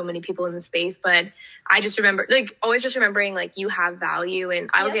with so many people in the space. But I just remember, like, always just remembering, like, you have value. And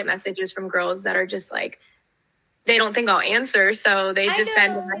I will get messages from girls that are just like, they don't think I'll answer, so they just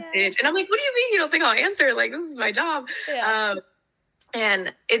send a message. And I'm like, what do you mean you don't think I'll answer? Like, this is my job.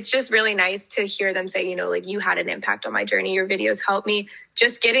 And it's just really nice to hear them say, you know, like, you had an impact on my journey. Your videos helped me.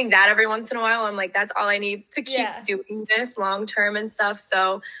 Just getting that every once in a while, I'm like, that's all I need to keep doing this long term and stuff.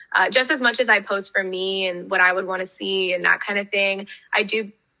 So just as much as I post for me and what I would want to see and that kind of thing, I do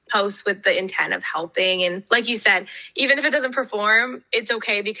post with the intent of helping. And like you said, even if it doesn't perform, it's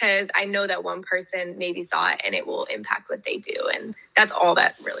okay, because I know that one person maybe saw it and it will impact what they do. And that's all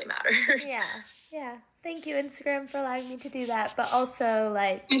that really matters. Yeah. Thank you, Instagram, for allowing me to do that. But also,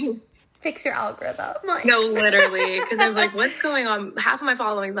 like, fix your algorithm. Like. No, literally. Because I'm like, what's going on? Half of my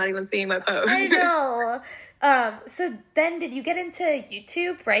following is not even seeing my post. I know. So then did you get into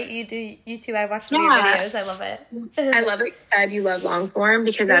YouTube, right? You do YouTube. I watched your videos. I love it. I love that you said you love long form,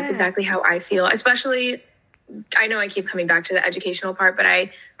 because that's exactly how I feel. Especially, I know I keep coming back to the educational part, but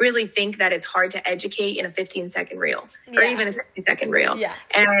I really think that it's hard to educate in a 15-second reel or even a 60-second reel.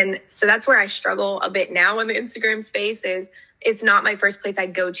 And so that's where I struggle a bit now in the Instagram space. Is it's not my first place I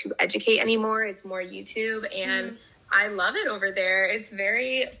go to educate anymore. It's more YouTube, and I love it over there. It's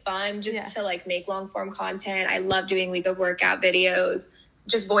very fun just to like make long form content. I love doing week of workout videos,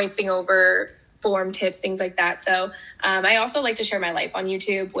 just voicing over form tips, things like that. So I also like to share my life on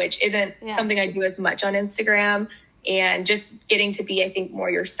YouTube, which isn't something I do as much on Instagram. And just getting to be, I think, more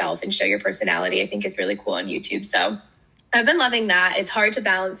yourself and show your personality, I think, is really cool on YouTube. So I've been loving that. It's hard to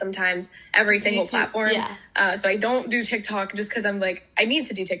balance sometimes every single platform. So I don't do TikTok just because I'm like, I need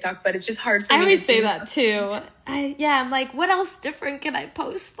to do TikTok, but it's just hard for me. I always say that too. I'm like, what else different can I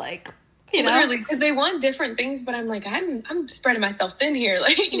post? Like, you know? Literally, because they want different things, but I'm like, I'm spreading myself thin here.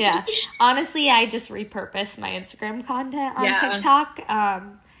 Like, honestly, I just repurpose my Instagram content on TikTok.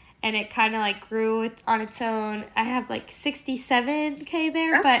 and it kind of like grew on its own. I have like 67K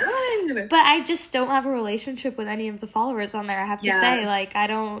there, That's good. but I just don't have a relationship with any of the followers on there. I have to say, like,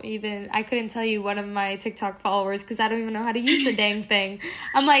 I couldn't tell you one of my TikTok followers because I don't even know how to use the dang thing.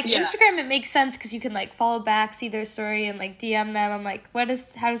 I'm like, Instagram, it makes sense because you can like follow back, see their story, and like DM them. I'm like, how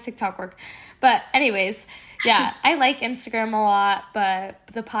does TikTok work? But anyways, yeah, I like Instagram a lot, but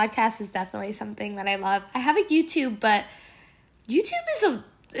the podcast is definitely something that I love. I have a YouTube, but YouTube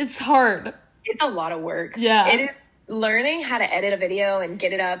it's hard. It's a lot of work. Yeah. Learning how to edit a video and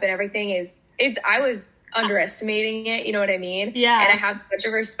get it up and everything I was underestimating it, you know what I mean? Yeah. And I have such a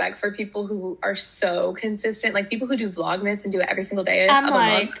respect for people who are so consistent, like people who do Vlogmas and do it every single day of a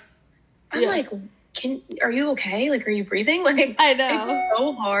month. I'm like, are you okay? Like, are you breathing? Like, I know. It's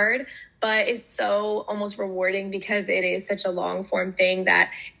so hard, but it's so almost rewarding because it is such a long form thing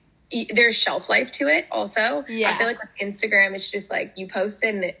that there's shelf life to it also. Yeah. I feel like with Instagram, it's just like you post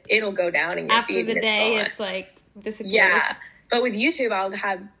it and it'll go down in your after feed. After the day, it's like disappears. Yeah. But with YouTube, I'll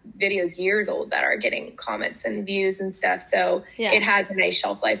have videos years old that are getting comments and views and stuff. So it has a nice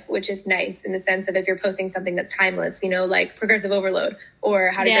shelf life, which is nice in the sense of if you're posting something that's timeless, you know, like progressive overload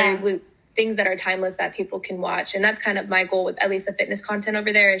or how to grow your glute, things that are timeless that people can watch. And that's kind of my goal with at least the fitness content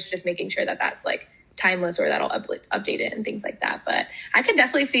over there is just making sure that that's like timeless or that'll update it and things like that. But I could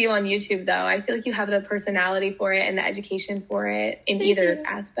definitely see you on YouTube though. I feel like you have the personality for it and the education for it in either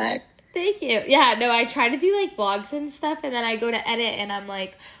aspect. Thank you. Yeah, no, I try to do like vlogs and stuff and then I go to edit and I'm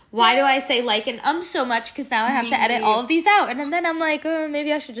like, why do I say like and so much? Because now I have to edit all of these out. And then I'm like, oh,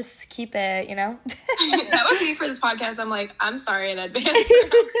 maybe I should just keep it, you know? That was me for this podcast. I'm like, I'm sorry in advance.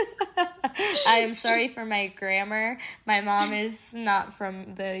 I am sorry for my grammar. My mom is not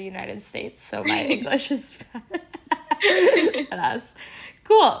from the United States, so my English is bad.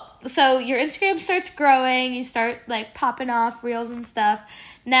 Cool. So your Instagram starts growing. You start like popping off reels and stuff.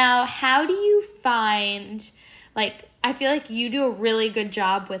 Now, how do you find like I feel like you do a really good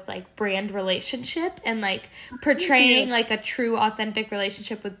job with like brand relationship and like portraying like a true authentic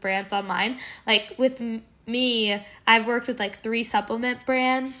relationship with brands online. Like with me, I've worked with like 3 supplement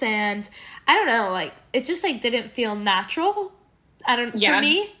brands and I don't know, like it just like didn't feel natural. For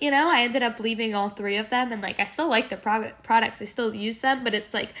me, you know, I ended up leaving all 3 of them and like I still like the products, I still use them, but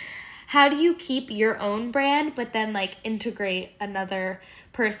it's like how do you keep your own brand but then like integrate another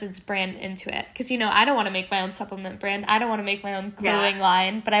person's brand into it? Because, you know, I don't want to make my own supplement brand. I don't want to make my own clothing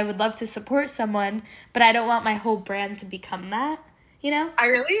line, but I would love to support someone, but I don't want my whole brand to become that, you know? I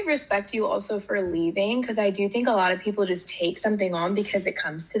really respect you also for leaving because I do think a lot of people just take something on because it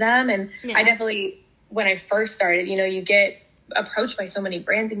comes to them. And I definitely, when I first started, you know, you get approached by so many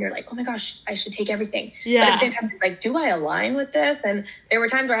brands and you're like, oh my gosh, I should take everything. But at the same time, like, do I align with this? And there were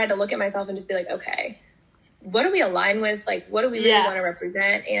times where I had to look at myself and just be like, okay, what do we align with? Like, what do we really want to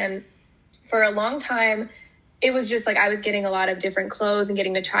represent? And for a long time, it was just like I was getting a lot of different clothes and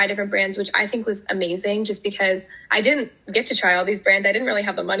getting to try different brands, which I think was amazing just because I didn't get to try all these brands. I didn't really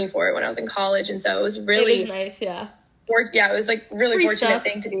have the money for it when I was in college. And so it was really nice. Yeah. It was like really Free fortunate stuff.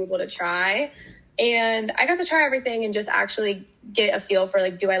 thing to be able to try. And I got to try everything and just actually get a feel for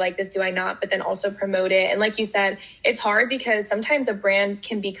like, do I like this? Do I not? But then also promote it. And like you said, it's hard because sometimes a brand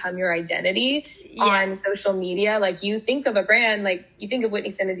can become your identity on social media. Like you think of a brand, like you think of Whitney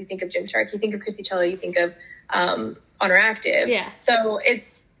Simmons, you think of Gymshark, you think of Chrissy Cello, you think of Honor Active. Yeah. So it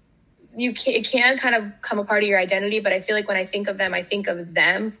can kind of become a part of your identity. But I feel like when I think of them, I think of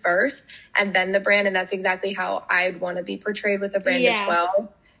them first and then the brand. And that's exactly how I'd want to be portrayed with a brand as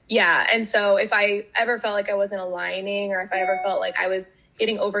well. Yeah. And so if I ever felt like I wasn't aligning or if I ever felt like I was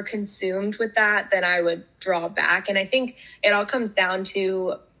getting over consumed with that, then I would draw back. And I think it all comes down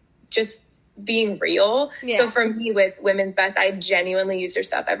to just being real. Yeah. So for me with Women's Best, I genuinely use their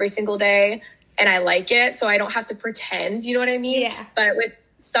stuff every single day and I like it. So I don't have to pretend, you know what I mean? Yeah. But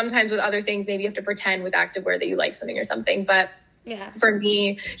sometimes with other things, maybe you have to pretend with activewear that you like something or something. But for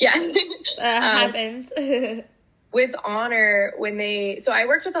me, happens. With Honor, so I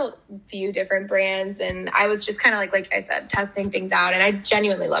worked with a few different brands and I was just kind of like I said, testing things out. And I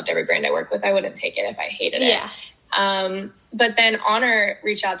genuinely loved every brand I worked with. I wouldn't take it if I hated it. But then Honor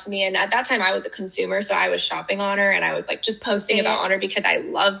reached out to me. And at that time I was a consumer. So I was shopping Honor and I was like just posting about Honor because I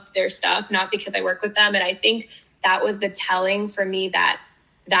loved their stuff, not because I worked with them. And I think that was the telling for me that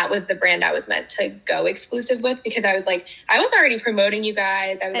was the brand I was meant to go exclusive with because I was like, I was already promoting you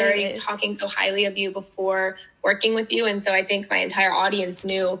guys. I was already talking so highly of you before working with you. And so I think my entire audience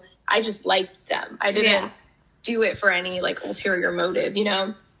knew I just liked them. I didn't do it for any like ulterior motive, you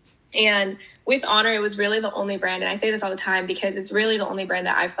know? And with Honor, it was really the only brand, and I say this all the time because it's really the only brand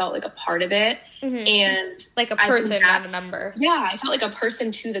that I felt like a part of it. And like a person, not a number. Yeah, I felt like a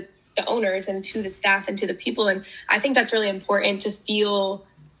person to the owners and to the staff and to the people. And I think that's really important, to feel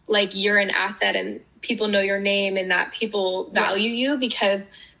like you're an asset and people know your name and that people value you, because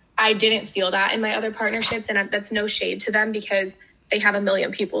I didn't feel that in my other partnerships. And that's no shade to them, because they have a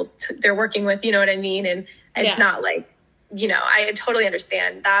million people they're working with, you know what I mean? And it's not like, you know, I totally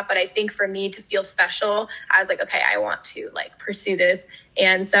understand that. But I think for me to feel special, I was like, okay, I want to like pursue this.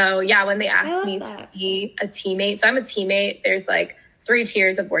 And so, yeah, when they asked me to be a teammate, so I'm a teammate, there's like 3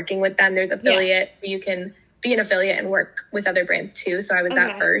 tiers of working with them. There's affiliate, so you can be an affiliate and work with other brands too. So I was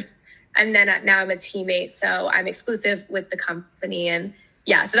that first. And then now I'm a teammate, so I'm exclusive with the company. And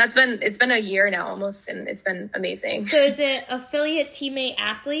yeah, so it's been a year now almost, and it's been amazing. So is it affiliate, teammate,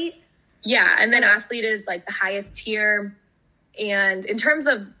 athlete? Yeah, and then athlete is like the highest tier. And in terms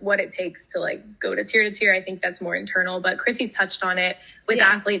of what it takes to like go to tier, I think that's more internal. But Chrissy's touched on it. With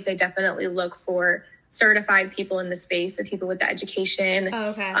athletes, they definitely look for certified people in the space, so people with the education,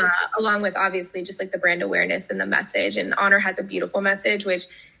 along with obviously just like the brand awareness and the message. And Honor has a beautiful message, which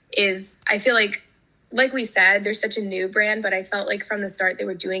is, I feel like we said, they're such a new brand, but I felt like from the start they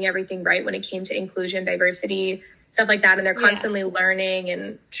were doing everything right when it came to inclusion, diversity, stuff like that. And they're constantly learning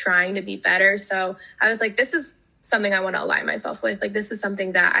and trying to be better. So I was like, this is something I want to align myself with. Like, this is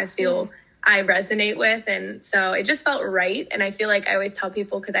something that I feel I resonate with. And so it just felt right. And I feel like I always tell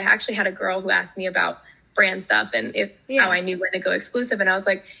people, because I actually had a girl who asked me about brand stuff and how I knew when to go exclusive. And I was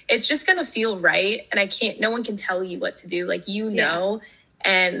like, it's just going to feel right. And no one can tell you what to do. Like, you know,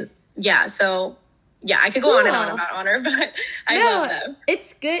 and so I could go on and on about Honor, but I love them.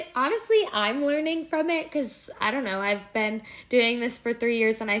 It's good. Honestly, I'm learning from it, because I don't know, I've been doing this for 3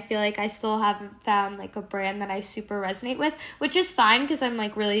 years and I feel like I still haven't found like a brand that I super resonate with, which is fine, because I'm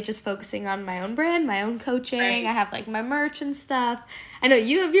like really just focusing on my own brand, my own coaching. Right. I have like my merch and stuff. I know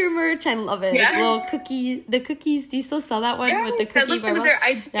you have your merch. I love it. Yeah. The cookies. Do you still sell that one with the cookie?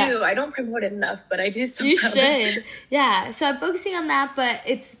 I do. Yeah. I don't promote it enough, but I do still sell it. You should. Yeah. So I'm focusing on that, but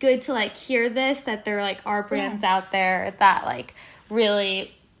it's good to like hear this, that there like are brands out there that like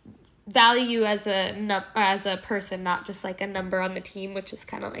really value as a person, not just like a number on the team, which is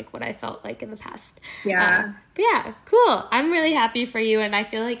kind of like what I felt like in the past. Yeah. But yeah, cool. I'm really happy for you, and I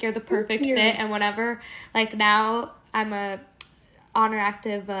feel like you're the perfect fit. And whenever, like, now I'm a Honor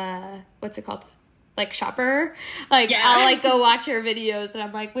Active, what's it called? Like shopper. Like, I'll like go watch your videos and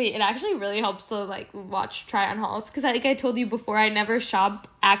I'm like, wait, it actually really helps to like watch try on hauls. Cause like I told you before, I never shop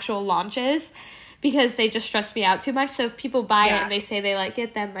actual launches, because they just stress me out too much. So if people buy it and they say they like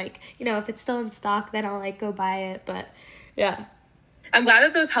it, then like, you know, if it's still in stock, then I'll like go buy it. But yeah. I'm glad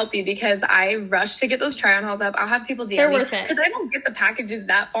that those help you, because I rush to get those try-on hauls up. I'll have people DM me. They're worth it. Because I don't get the packages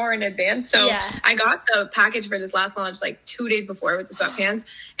that far in advance. So I got the package for this last launch like 2 days before with the sweatpants.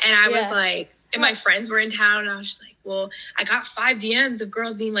 And I was like, and my friends were in town, and I was just like, well, I got 5 DMs of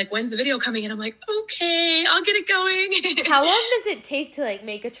girls being like, when's the video coming? And I'm like, okay, I'll get it going. How long does it take to like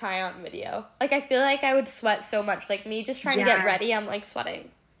make a try-on video? Like, I feel like I would sweat so much. Like, me just trying to get ready, I'm like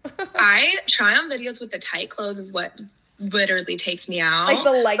sweating. I try on videos with the tight clothes is what literally takes me out. Like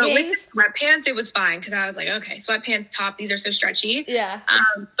the leggings? But with the sweatpants, it was fine, because I was like, okay, sweatpants, top, these are so stretchy. Yeah.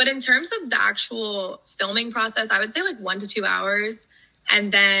 But in terms of the actual filming process, I would say like 1 to 2 hours.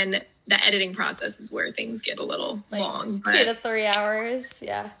 And then the editing process is where things get a little like long. 2 to 3 hours.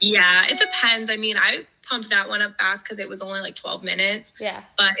 Yeah. Yeah, it depends. I mean, I pumped that one up fast because it was only like 12 minutes. Yeah.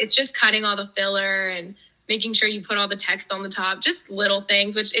 But it's just cutting all the filler and making sure you put all the text on the top, just little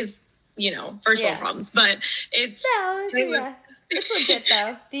things, which is, you know, first world problems. But it's... It's legit,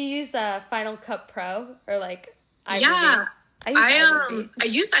 though. Do you use Final Cut Pro or like iMovie? Yeah. I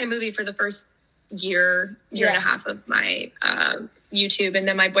used iMovie for the first year and a half of my YouTube, and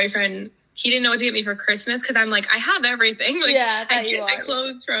then my boyfriend, he didn't know what to get me for Christmas, because I'm like, I have everything. Like, I get my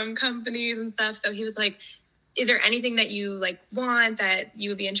clothes from companies and stuff. So he was like, is there anything that you like want that you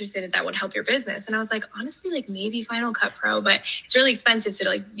would be interested in that would help your business? And I was like, honestly, like maybe Final Cut Pro, but it's really expensive. So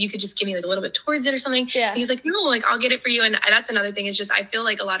like, you could just give me like a little bit towards it or something. Yeah. And he was like, no, like I'll get it for you. And that's another thing, is just, I feel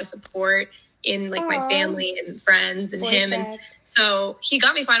like a lot of support in like my family and friends and him. And so he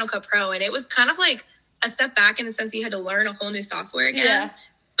got me Final Cut Pro, and it was kind of like a step back in the sense that you had to learn a whole new software again. Yeah.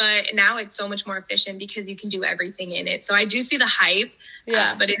 But now it's so much more efficient because you can do everything in it. So I do see the hype,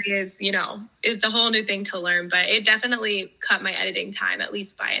 but it is, you know, it's a whole new thing to learn. But it definitely cut my editing time at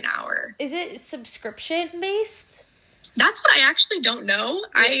least by an hour. Is it subscription based? That's what I actually don't know.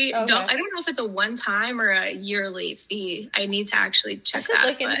 I don't know if it's a one-time or a yearly fee. I need to actually check that. I should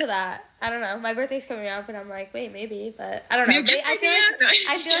look into that. I don't know. My birthday's coming up, and I'm like, wait, maybe, but I don't know.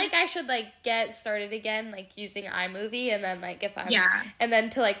 I feel like I should like get started again, like using iMovie, and then like if I'm and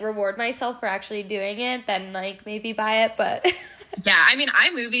then to like reward myself for actually doing it, then like maybe buy it. But yeah, I mean,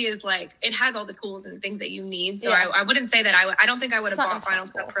 iMovie is like it has all the tools and things that you need. So I wouldn't say that I don't think I would have bought Final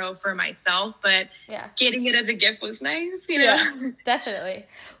Cut Pro for myself, but getting it as a gift was nice. You know, yeah, definitely.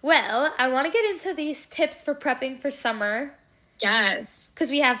 Well, I want to get into these tips for prepping for summer. Yes. Because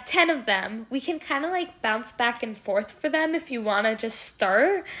we have 10 of them. We can kind of like bounce back and forth for them if you want to just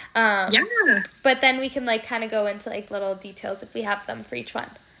start. But then we can like kind of go into like little details if we have them for each one.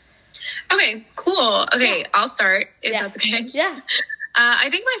 Okay, cool. Okay, I'll start if that's okay. Yeah.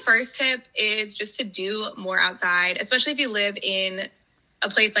 I think my first tip is just to do more outside, especially if you live in a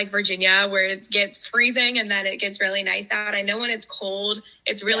place like Virginia where it gets freezing and then it gets really nice out. I know when it's cold,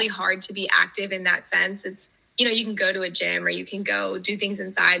 it's really hard to be active in that sense. It's, you know, you can go to a gym or you can go do things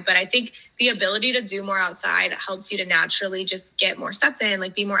inside, but I think the ability to do more outside helps you to naturally just get more steps in,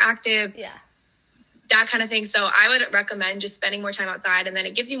 like be more active. Yeah. That kind of thing. So I would recommend just spending more time outside, and then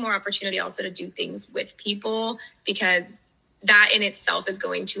it gives you more opportunity also to do things with people, because that in itself is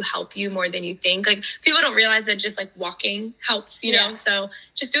going to help you more than you think. Like people don't realize that just like walking helps, you know? So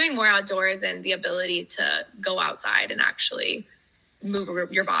just doing more outdoors and the ability to go outside and actually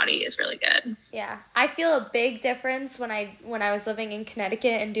move your body is really good. Yeah. I feel a big difference when I was living in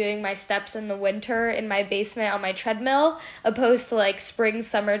Connecticut and doing my steps in the winter in my basement on my treadmill, opposed to like spring,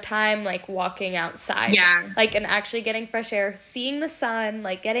 summertime, like walking outside. Yeah. Like, and actually getting fresh air, seeing the sun,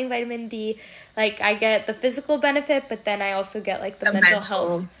 like getting vitamin D. Like I get the physical benefit, but then I also get like the mental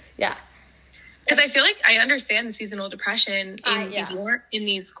health. Yeah. Because I feel like I understand the seasonal depression in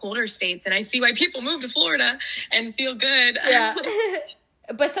these colder states, and I see why people move to Florida and feel good. Yeah.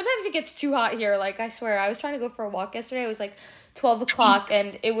 But sometimes it gets too hot here. Like, I swear, I was trying to go for a walk yesterday. It was like 12 o'clock,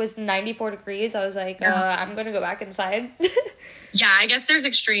 and it was 94 degrees. I was like, I'm going to go back inside. Yeah, I guess there's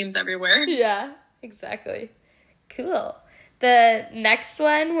extremes everywhere. Yeah, exactly. Cool. The next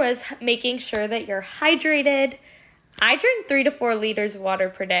one was making sure that you're hydrated. I drink 3 to 4 liters of water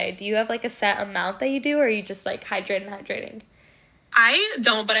per day. Do you have like a set amount that you do, or are you just like hydrating? I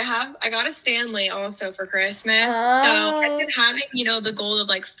don't, but I got a Stanley also for Christmas. So I've been having, you know, the goal of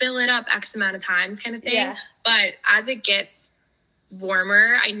like fill it up X amount of times kind of thing. Yeah. But as it gets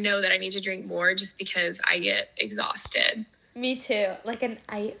warmer, I know that I need to drink more just because I get exhausted. Me too.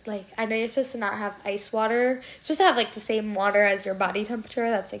 I know you're supposed to not have ice water. You're supposed to have like the same water as your body temperature.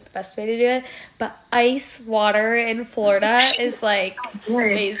 That's like the best way to do it. But ice water in Florida is like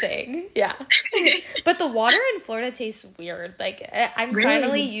amazing. Yeah. But the water in Florida tastes weird. Like I'm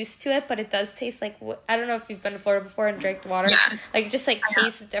finally used to it, but it does taste like, I don't know if you've been to Florida before and drank the water. Yeah. Like it just like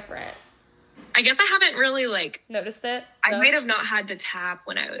tastes different. I guess I haven't really like noticed it. I might have not had the tap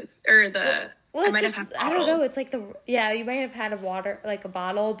when I was, or the... Well, it's just, I don't know, it's like you might have had a water, like a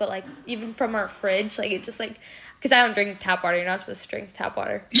bottle, but like even from our fridge, like it just like, because I don't drink tap water, you're not supposed to drink tap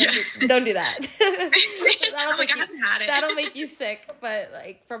water. Don't do that. That'll make you sick, but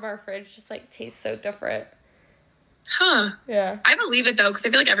like from our fridge just like tastes so different. Huh. Yeah. I believe it though, because I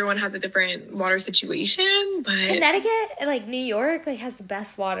feel like everyone has a different water situation, but... Connecticut and like New York like has the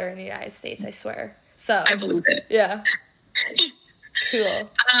best water in the United States, I swear. So. I believe it. Yeah. Cool.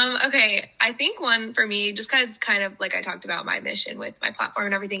 Okay, I think one for me, just because kind of like I talked about my mission with my platform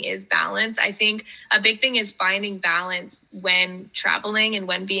and everything, is balance. I think a big thing is finding balance when traveling and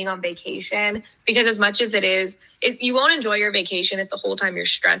when being on vacation, because as much as you won't enjoy your vacation if the whole time you're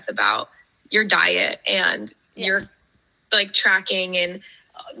stressed about your diet and you're like tracking and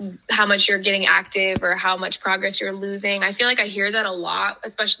how much you're getting active or how much progress you're losing. I feel like I hear that a lot,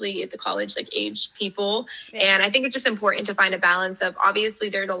 especially at the college like aged people. Yeah. And I think it's just important to find a balance of, obviously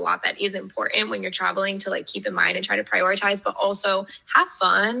there's a lot that is important when you're traveling to like keep in mind and try to prioritize, but also have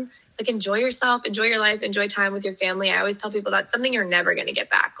fun, like enjoy yourself, enjoy your life, enjoy time with your family. I always tell people that's something you're never going to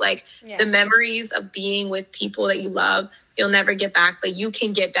get back. Like the memories of being with people that you love, you'll never get back, but you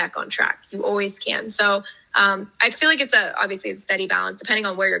can get back on track. You always can. So I feel like it's obviously a steady balance depending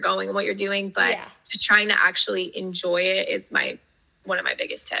on where you're going and what you're doing, but just trying to actually enjoy it is one of my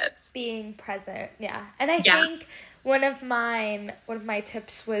biggest tips. Being present. Yeah. And I think one of my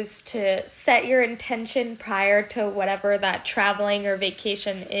tips was to set your intention prior to whatever that traveling or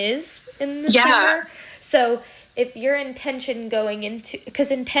vacation is in the summer. So if your intention going into,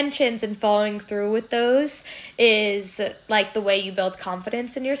 because intentions and following through with those is like the way you build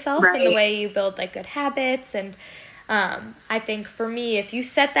confidence in yourself and the way you build like good habits. And I think for me, if you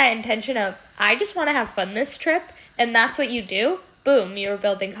set that intention of, I just want to have fun this trip, and that's what you do, boom, you're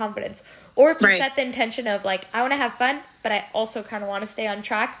building confidence. Or if you set the intention of like, I want to have fun, but I also kind of want to stay on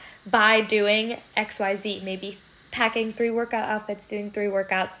track by doing XYZ, maybe packing 3 workout outfits, doing 3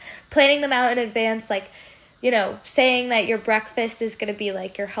 workouts, planning them out in advance, like, saying that your breakfast is going to be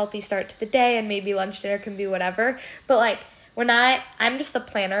like your healthy start to the day and maybe lunch, dinner can be whatever. But like when I'm just a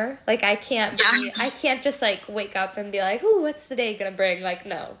planner, like I can't just like wake up and be like, ooh, what's the day going to bring? Like,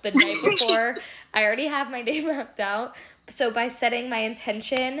 no, the night before I already have my day mapped out. So by setting my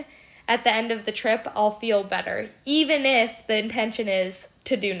intention at the end of the trip, I'll feel better, even if the intention is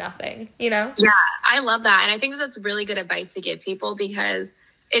to do nothing, Yeah, I love that. And I think that's really good advice to give people, because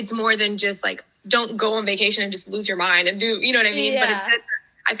it's more than just like, don't go on vacation and just lose your mind and do, you know what I mean? Yeah. But it's,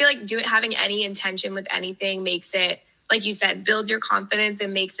 I feel like having any intention with anything makes it, like you said, build your confidence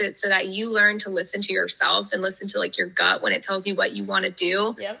and makes it so that you learn to listen to yourself and listen to like your gut when it tells you what you want to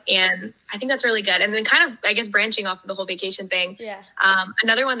do. Yep. And I think that's really good. And then kind of, I guess, branching off of the whole vacation thing. Yeah.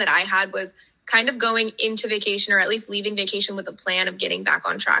 Another one that I had was kind of going into vacation, or at least leaving vacation with a plan of getting back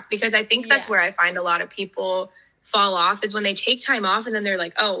on track, because I think that's where I find a lot of people fall off, is when they take time off and then they're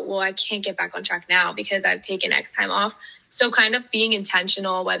like, oh, well, I can't get back on track now because I've taken X time off. So kind of being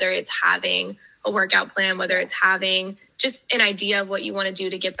intentional, whether it's having a workout plan, whether it's having just an idea of what you want to do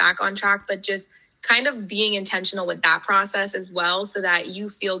to get back on track, but just kind of being intentional with that process as well, so that you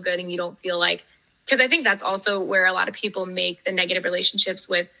feel good and you don't feel like, because I think that's also where a lot of people make the negative relationships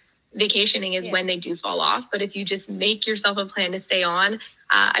with vacationing, is when they do fall off. But if you just make yourself a plan to stay on,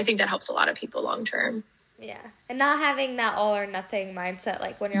 I think that helps a lot of people long term. Yeah. And not having that all or nothing mindset,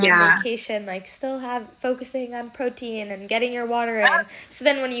 like when you're on vacation, like still focusing on protein and getting your water in. So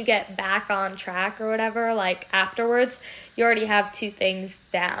then when you get back on track or whatever, like afterwards, you already have 2 things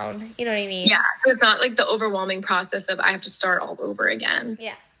down. You know what I mean? Yeah. So it's not like the overwhelming process of I have to start all over again.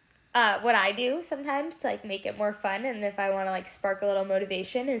 Yeah. What I do sometimes to like make it more fun, and if I want to like spark a little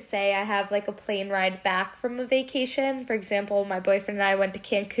motivation, is say I have like a plane ride back from a vacation. For example, my boyfriend and I went to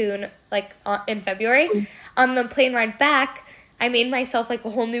Cancun like in February. On the plane ride back, I made myself like a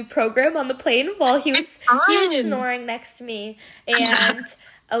whole new program on the plane while he was snoring next to me, and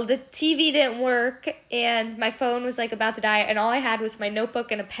the TV didn't work, and my phone was like about to die, and all I had was my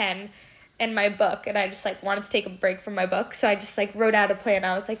notebook and a pen and my book, and I just like wanted to take a break from my book, so I just like wrote out a plan.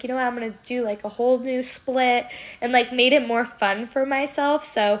 I was like, you know what, I'm gonna do like a whole new split, and like made it more fun for myself.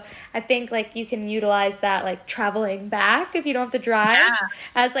 So I think like you can utilize that, like traveling back if you don't have to drive,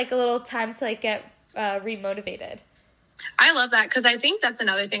 as like a little time to like get remotivated. I love that, because I think that's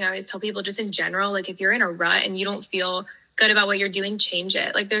another thing I always tell people, just in general, like if you're in a rut and you don't feel good about what you're doing, change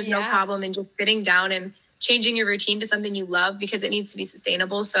it. Like there's no problem in just sitting down and changing your routine to something you love, because it needs to be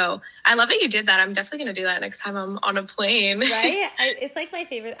sustainable. So I love that you did that. I'm definitely going to do that next time I'm on a plane. Right? It's like my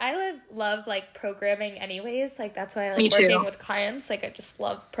favorite. I love like programming anyways. Like that's why I like working with clients. Like I just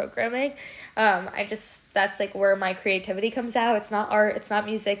love programming. That's like where my creativity comes out. It's not art. It's not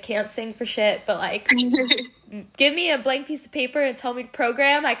music. Can't sing for shit. But like give me a blank piece of paper and tell me to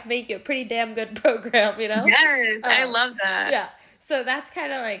program. I can make you a pretty damn good program, Yes, I love that. Yeah. So that's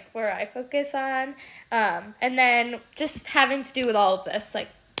kind of like where I focus on. And then just having to do with all of this, like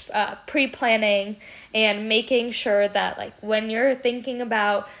pre-planning and making sure that like when you're thinking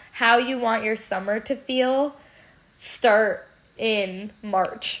about how you want your summer to feel, start in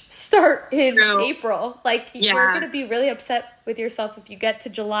March, start in April. Like you're going to be really upset with yourself if you get to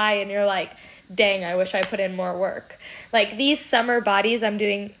July and you're like, dang, I wish I put in more work. Like these summer bodies, I'm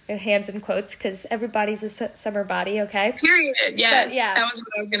doing hands in quotes because everybody's a summer body, okay? Period. Yes. But, that was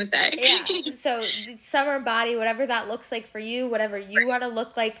what I was going to say. Yeah. So the summer body, whatever that looks like for you, whatever you want to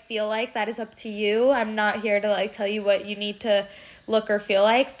look like, feel like, that is up to you. I'm not here to like tell you what you need to look or feel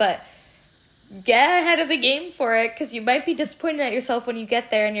like, but get ahead of the game for it, because you might be disappointed at yourself when you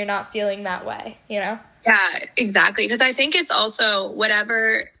get there and you're not feeling that way, Yeah, exactly. Because I think it's also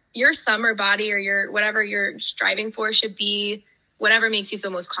whatever your summer body or your whatever you're striving for should be whatever makes you feel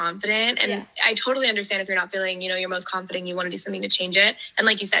most confident. And I totally understand if you're not feeling, you're most confident, you want to do something to change it. And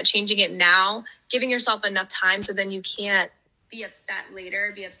like you said, changing it now, giving yourself enough time so then you can't be upset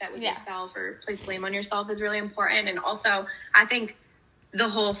later, be upset with yourself or place blame on yourself is really important. And also, I think the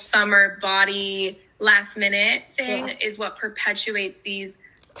whole summer body last minute thing is what perpetuates these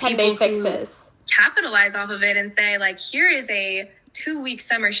 10-day fixes. Capitalize off of it and say like, here is a 2-week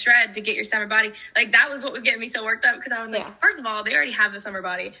summer shred to get your summer body. Like that was what was getting me so worked up, because I was like, first of all, they already have the summer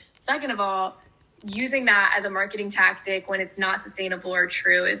body. Second of all, using that as a marketing tactic when it's not sustainable or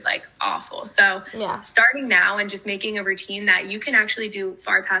true is like awful. So starting now and just making a routine that you can actually do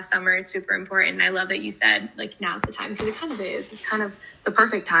far past summer is super important. And I love that you said like now's the time, because it kind of is. It's kind of the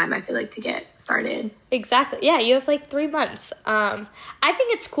perfect time, I feel like, to get started. Exactly. Yeah, you have like 3 months. I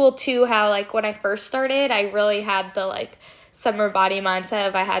think it's cool too how like when I first started, I really had the like summer body mindset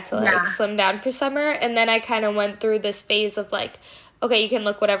of I had to like slim down for summer, and then I kind of went through this phase of like, okay, you can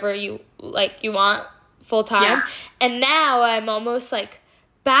look whatever you want full time. And now I'm almost like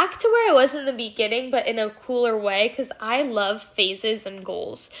back to where I was in the beginning, but in a cooler way, because I love phases and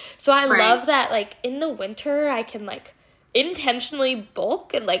goals. So I love that like in the winter I can like intentionally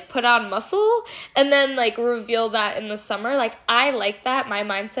bulk and like put on muscle and then like reveal that in the summer. Like I like that. My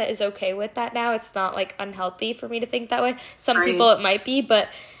mindset is okay with that now. It's not like unhealthy for me to think that way. Some people it might be, but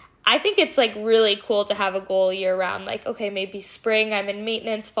I think it's like really cool to have a goal year round. Like, okay, maybe spring I'm in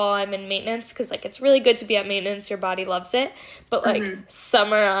maintenance, fall I'm in maintenance, because like it's really good to be at maintenance. Your body loves it. But like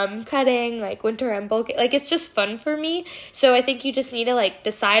summer I'm cutting, like winter I'm bulking. Like it's just fun for me. So I think you just need to like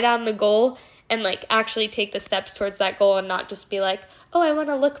decide on the goal and like actually take the steps towards that goal and not just be like, oh, I want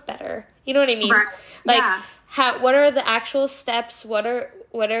to look better. You know what I mean? Right. Like what are the actual steps? What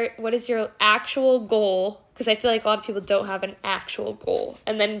is your actual goal? Because I feel like a lot of people don't have an actual goal,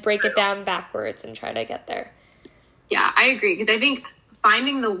 and then break it down backwards and try to get there. Yeah, I agree. Because I think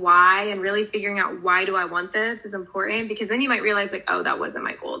finding the why and really figuring out why do I want this is important, because then you might realize like, oh, that wasn't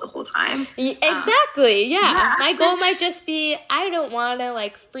my goal the whole time. Exactly. Yeah. My goal might just be, I don't want to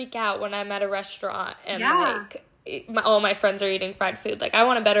like freak out when I'm at a restaurant and like all my friends are eating fried food. Like I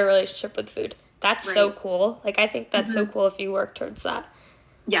want a better relationship with food. That's so cool. Like I think that's so cool if you work towards that.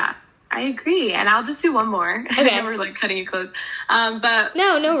 Yeah. I agree. And I'll just do one more. Okay. I know we're like cutting it close. But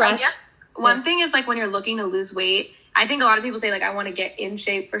no rush. One thing is like when you're looking to lose weight, I think a lot of people say like, I want to get in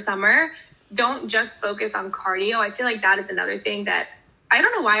shape for summer. Don't just focus on cardio. I feel like that is another thing that I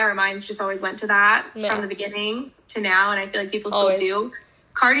don't know why our minds just always went to that from the beginning to now. And I feel like people still do.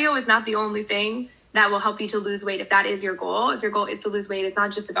 Cardio is not the only thing that will help you to lose weight. If that is your goal, if your goal is to lose weight, it's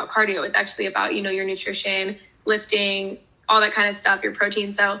not just about cardio. It's actually about, you know, your nutrition, lifting, all that kind of stuff, your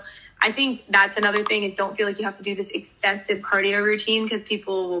protein. So I think that's another thing, is don't feel like you have to do this excessive cardio routine, because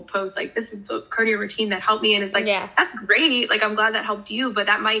people will post like, this is the cardio routine that helped me. And it's like, that's great. Like, I'm glad that helped you, but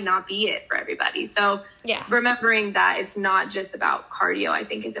that might not be it for everybody. So remembering that it's not just about cardio, I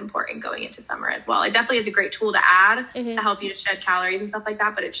think is important going into summer as well. It definitely is a great tool to add to help you to shed calories and stuff like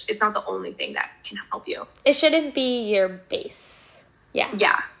that. But it's not the only thing that can help you. It shouldn't be your base.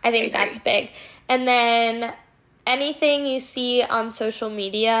 Yeah. I think that's big. And then anything you see on social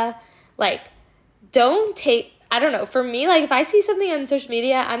media, like, don't take, I don't know, for me, like, if I see something on social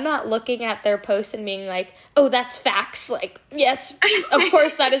media, I'm not looking at their post and being like, oh, that's facts. Like, yes, of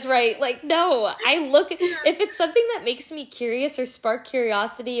course that is right. Like, no, I look, if it's something that makes me curious or spark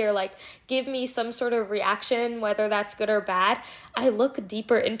curiosity or, like, give me some sort of reaction, whether that's good or bad, I look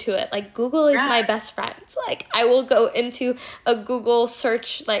deeper into it. Like, Google is my best friend. Like, I will go into a Google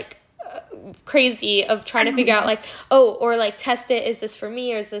search, like, crazy of trying to figure out like, oh, or like test it, is this for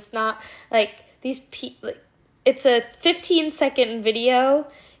me or is this not? Like these it's a 15-second video.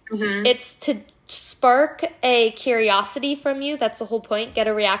 It's to spark a curiosity from you. That's the whole point. Get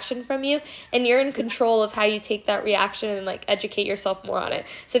a reaction from you, and you're in control of how you take that reaction and like educate yourself more on it.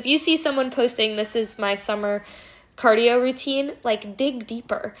 So if you see someone posting, this is my summer cardio routine, like dig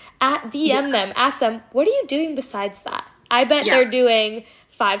deeper, DM them, ask them, what are you doing besides that? I bet they're doing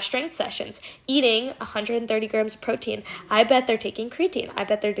 5 strength sessions, eating 130 grams of protein. I bet they're taking creatine. I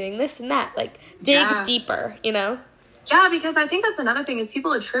bet they're doing this and that. Like, dig deeper, you know? Yeah, because I think that's another thing is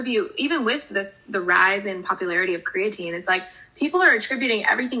people attribute, even with the rise in popularity of creatine, it's like people are attributing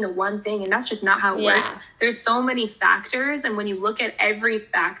everything to one thing, and that's just not how it works. There's so many factors, and when you look at every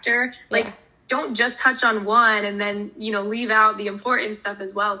factor, like, don't just touch on one and then, you know, leave out the important stuff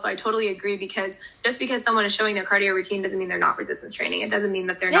as well. So I totally agree, because just because someone is showing their cardio routine doesn't mean they're not resistance training. It doesn't mean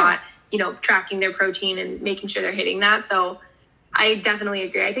that they're not, you know, tracking their protein and making sure they're hitting that. So I definitely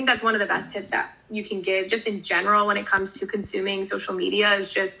agree. I think that's one of the best tips that you can give just in general when it comes to consuming social media,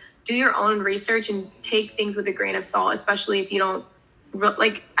 is just do your own research and take things with a grain of salt, especially if you don't,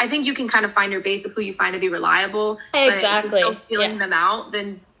 like, I think you can kind of find your base of who you find to be reliable. Exactly. But if you're feeling them out,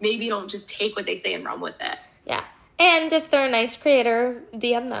 then maybe don't just take what they say and run with it. Yeah. And if they're a nice creator,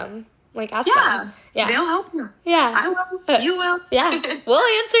 DM them. Like, ask them. Yeah. They'll help you. Yeah. I will. You will. Yeah.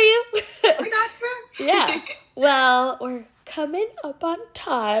 We'll answer you. I got you. Yeah. Well, we're coming up on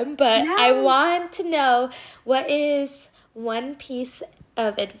time, but I want to know, what is one piece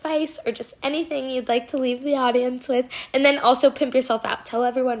of advice or just anything you'd like to leave the audience with. And then also pimp yourself out. Tell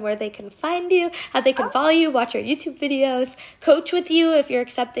everyone where they can find you, how they can follow you, watch your YouTube videos, coach with you if you're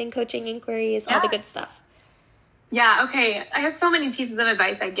accepting coaching inquiries, all the good stuff. Yeah, okay. I have so many pieces of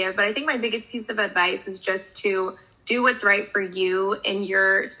advice I give, but I think my biggest piece of advice is just to do what's right for you in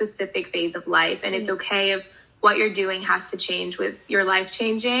your specific phase of life. And it's okay if what you're doing has to change with your life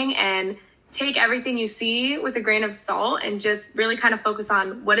changing, and take everything you see with a grain of salt and just really kind of focus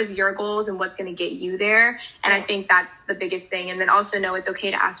on what is your goals and what's going to get you there. And I think that's the biggest thing. And then also know it's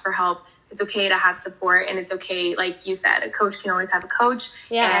okay to ask for help. It's okay to have support, and it's okay, like you said, a coach can always have a coach.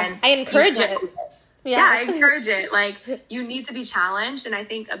 Yeah, and I encourage it. Yeah, I encourage it. Like, you need to be challenged. And I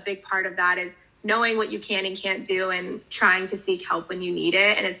think a big part of that is knowing what you can and can't do and trying to seek help when you need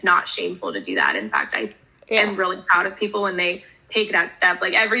it. And it's not shameful to do that. In fact, I am really proud of people when they take that step.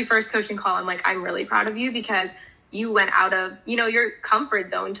 Like, every first coaching call, I'm like, I'm really proud of you because you went out of, your comfort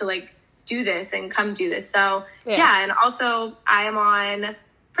zone to like do this and come do this. So yeah. And also I am on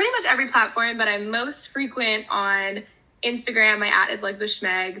pretty much every platform, but I'm most frequent on Instagram. My @ is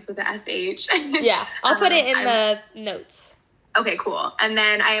LEGSWITHSHMEGS with the SH. Yeah. I'll put it in the notes. Okay, cool. And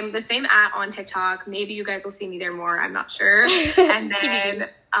then I am the same @ on TikTok. Maybe you guys will see me there more. I'm not sure. And then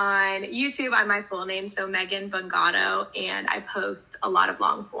on YouTube, I'm my full name, so Megan Bungato, and I post a lot of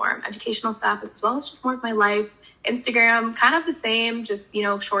long form educational stuff as well as just more of my life. Instagram, kind of the same, just,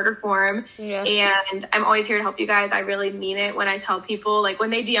 shorter form. Yeah. And I'm always here to help you guys. I really mean it when I tell people, like when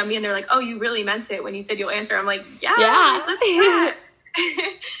they DM me and they're like, oh, you really meant it when you said you'll answer. I'm like, yeah.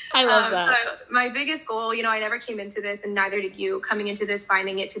 I love that. So my biggest goal, I never came into this, and neither did you, coming into this,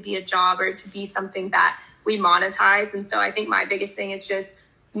 finding it to be a job or to be something that we monetize. And so I think my biggest thing is just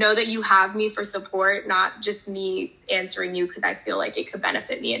know that you have me for support, not just me answering you because I feel like it could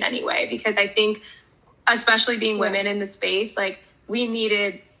benefit me in any way. Because I think, especially being women in the space, like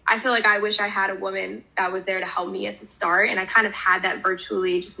I feel like I wish I had a woman that was there to help me at the start. And I kind of had that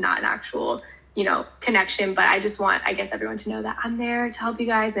virtually, just not an actual connection. But I just want, I guess, everyone to know that I'm there to help you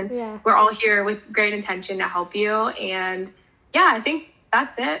guys. And we're all here with great intention to help you. And I think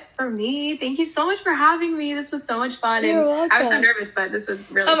that's it for me. Thank you so much for having me. This was so much fun. You're welcome. I was so nervous, but this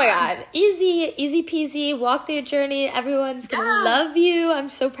was really fun. Oh my God. Easy peasy. Walk through your journey. Everyone's going to love you. I'm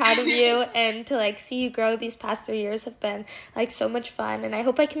so proud of you. And to see you grow these past 3 years have been so much fun. And I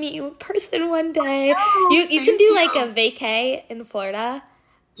hope I can meet you in person one day. You can do a vacay in Florida.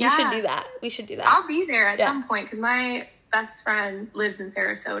 You should do that. We should do that. I'll be there at some point because my best friend lives in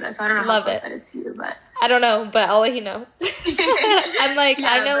Sarasota, so I don't know how close that is to you, but I don't know, but I'll let you know.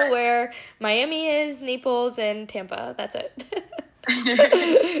 I know where Miami is, Naples, and Tampa. That's it.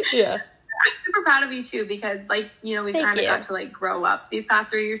 Yeah. I'm super proud of you too because we kind of got to grow up these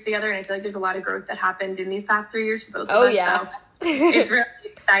past 3 years together, and I feel like there's a lot of growth that happened in these past 3 years for both of us. So it's really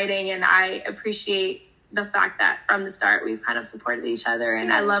exciting, and I appreciate the fact that from the start we've kind of supported each other,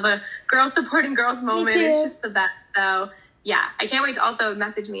 and I love a girl supporting girls moment. It's just the best. So I can't wait to also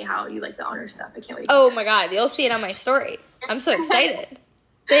message me how you like the honor stuff. I can't wait. Oh my God, you'll see it on my story. I'm so excited.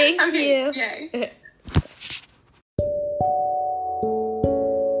 Thank you. Yay.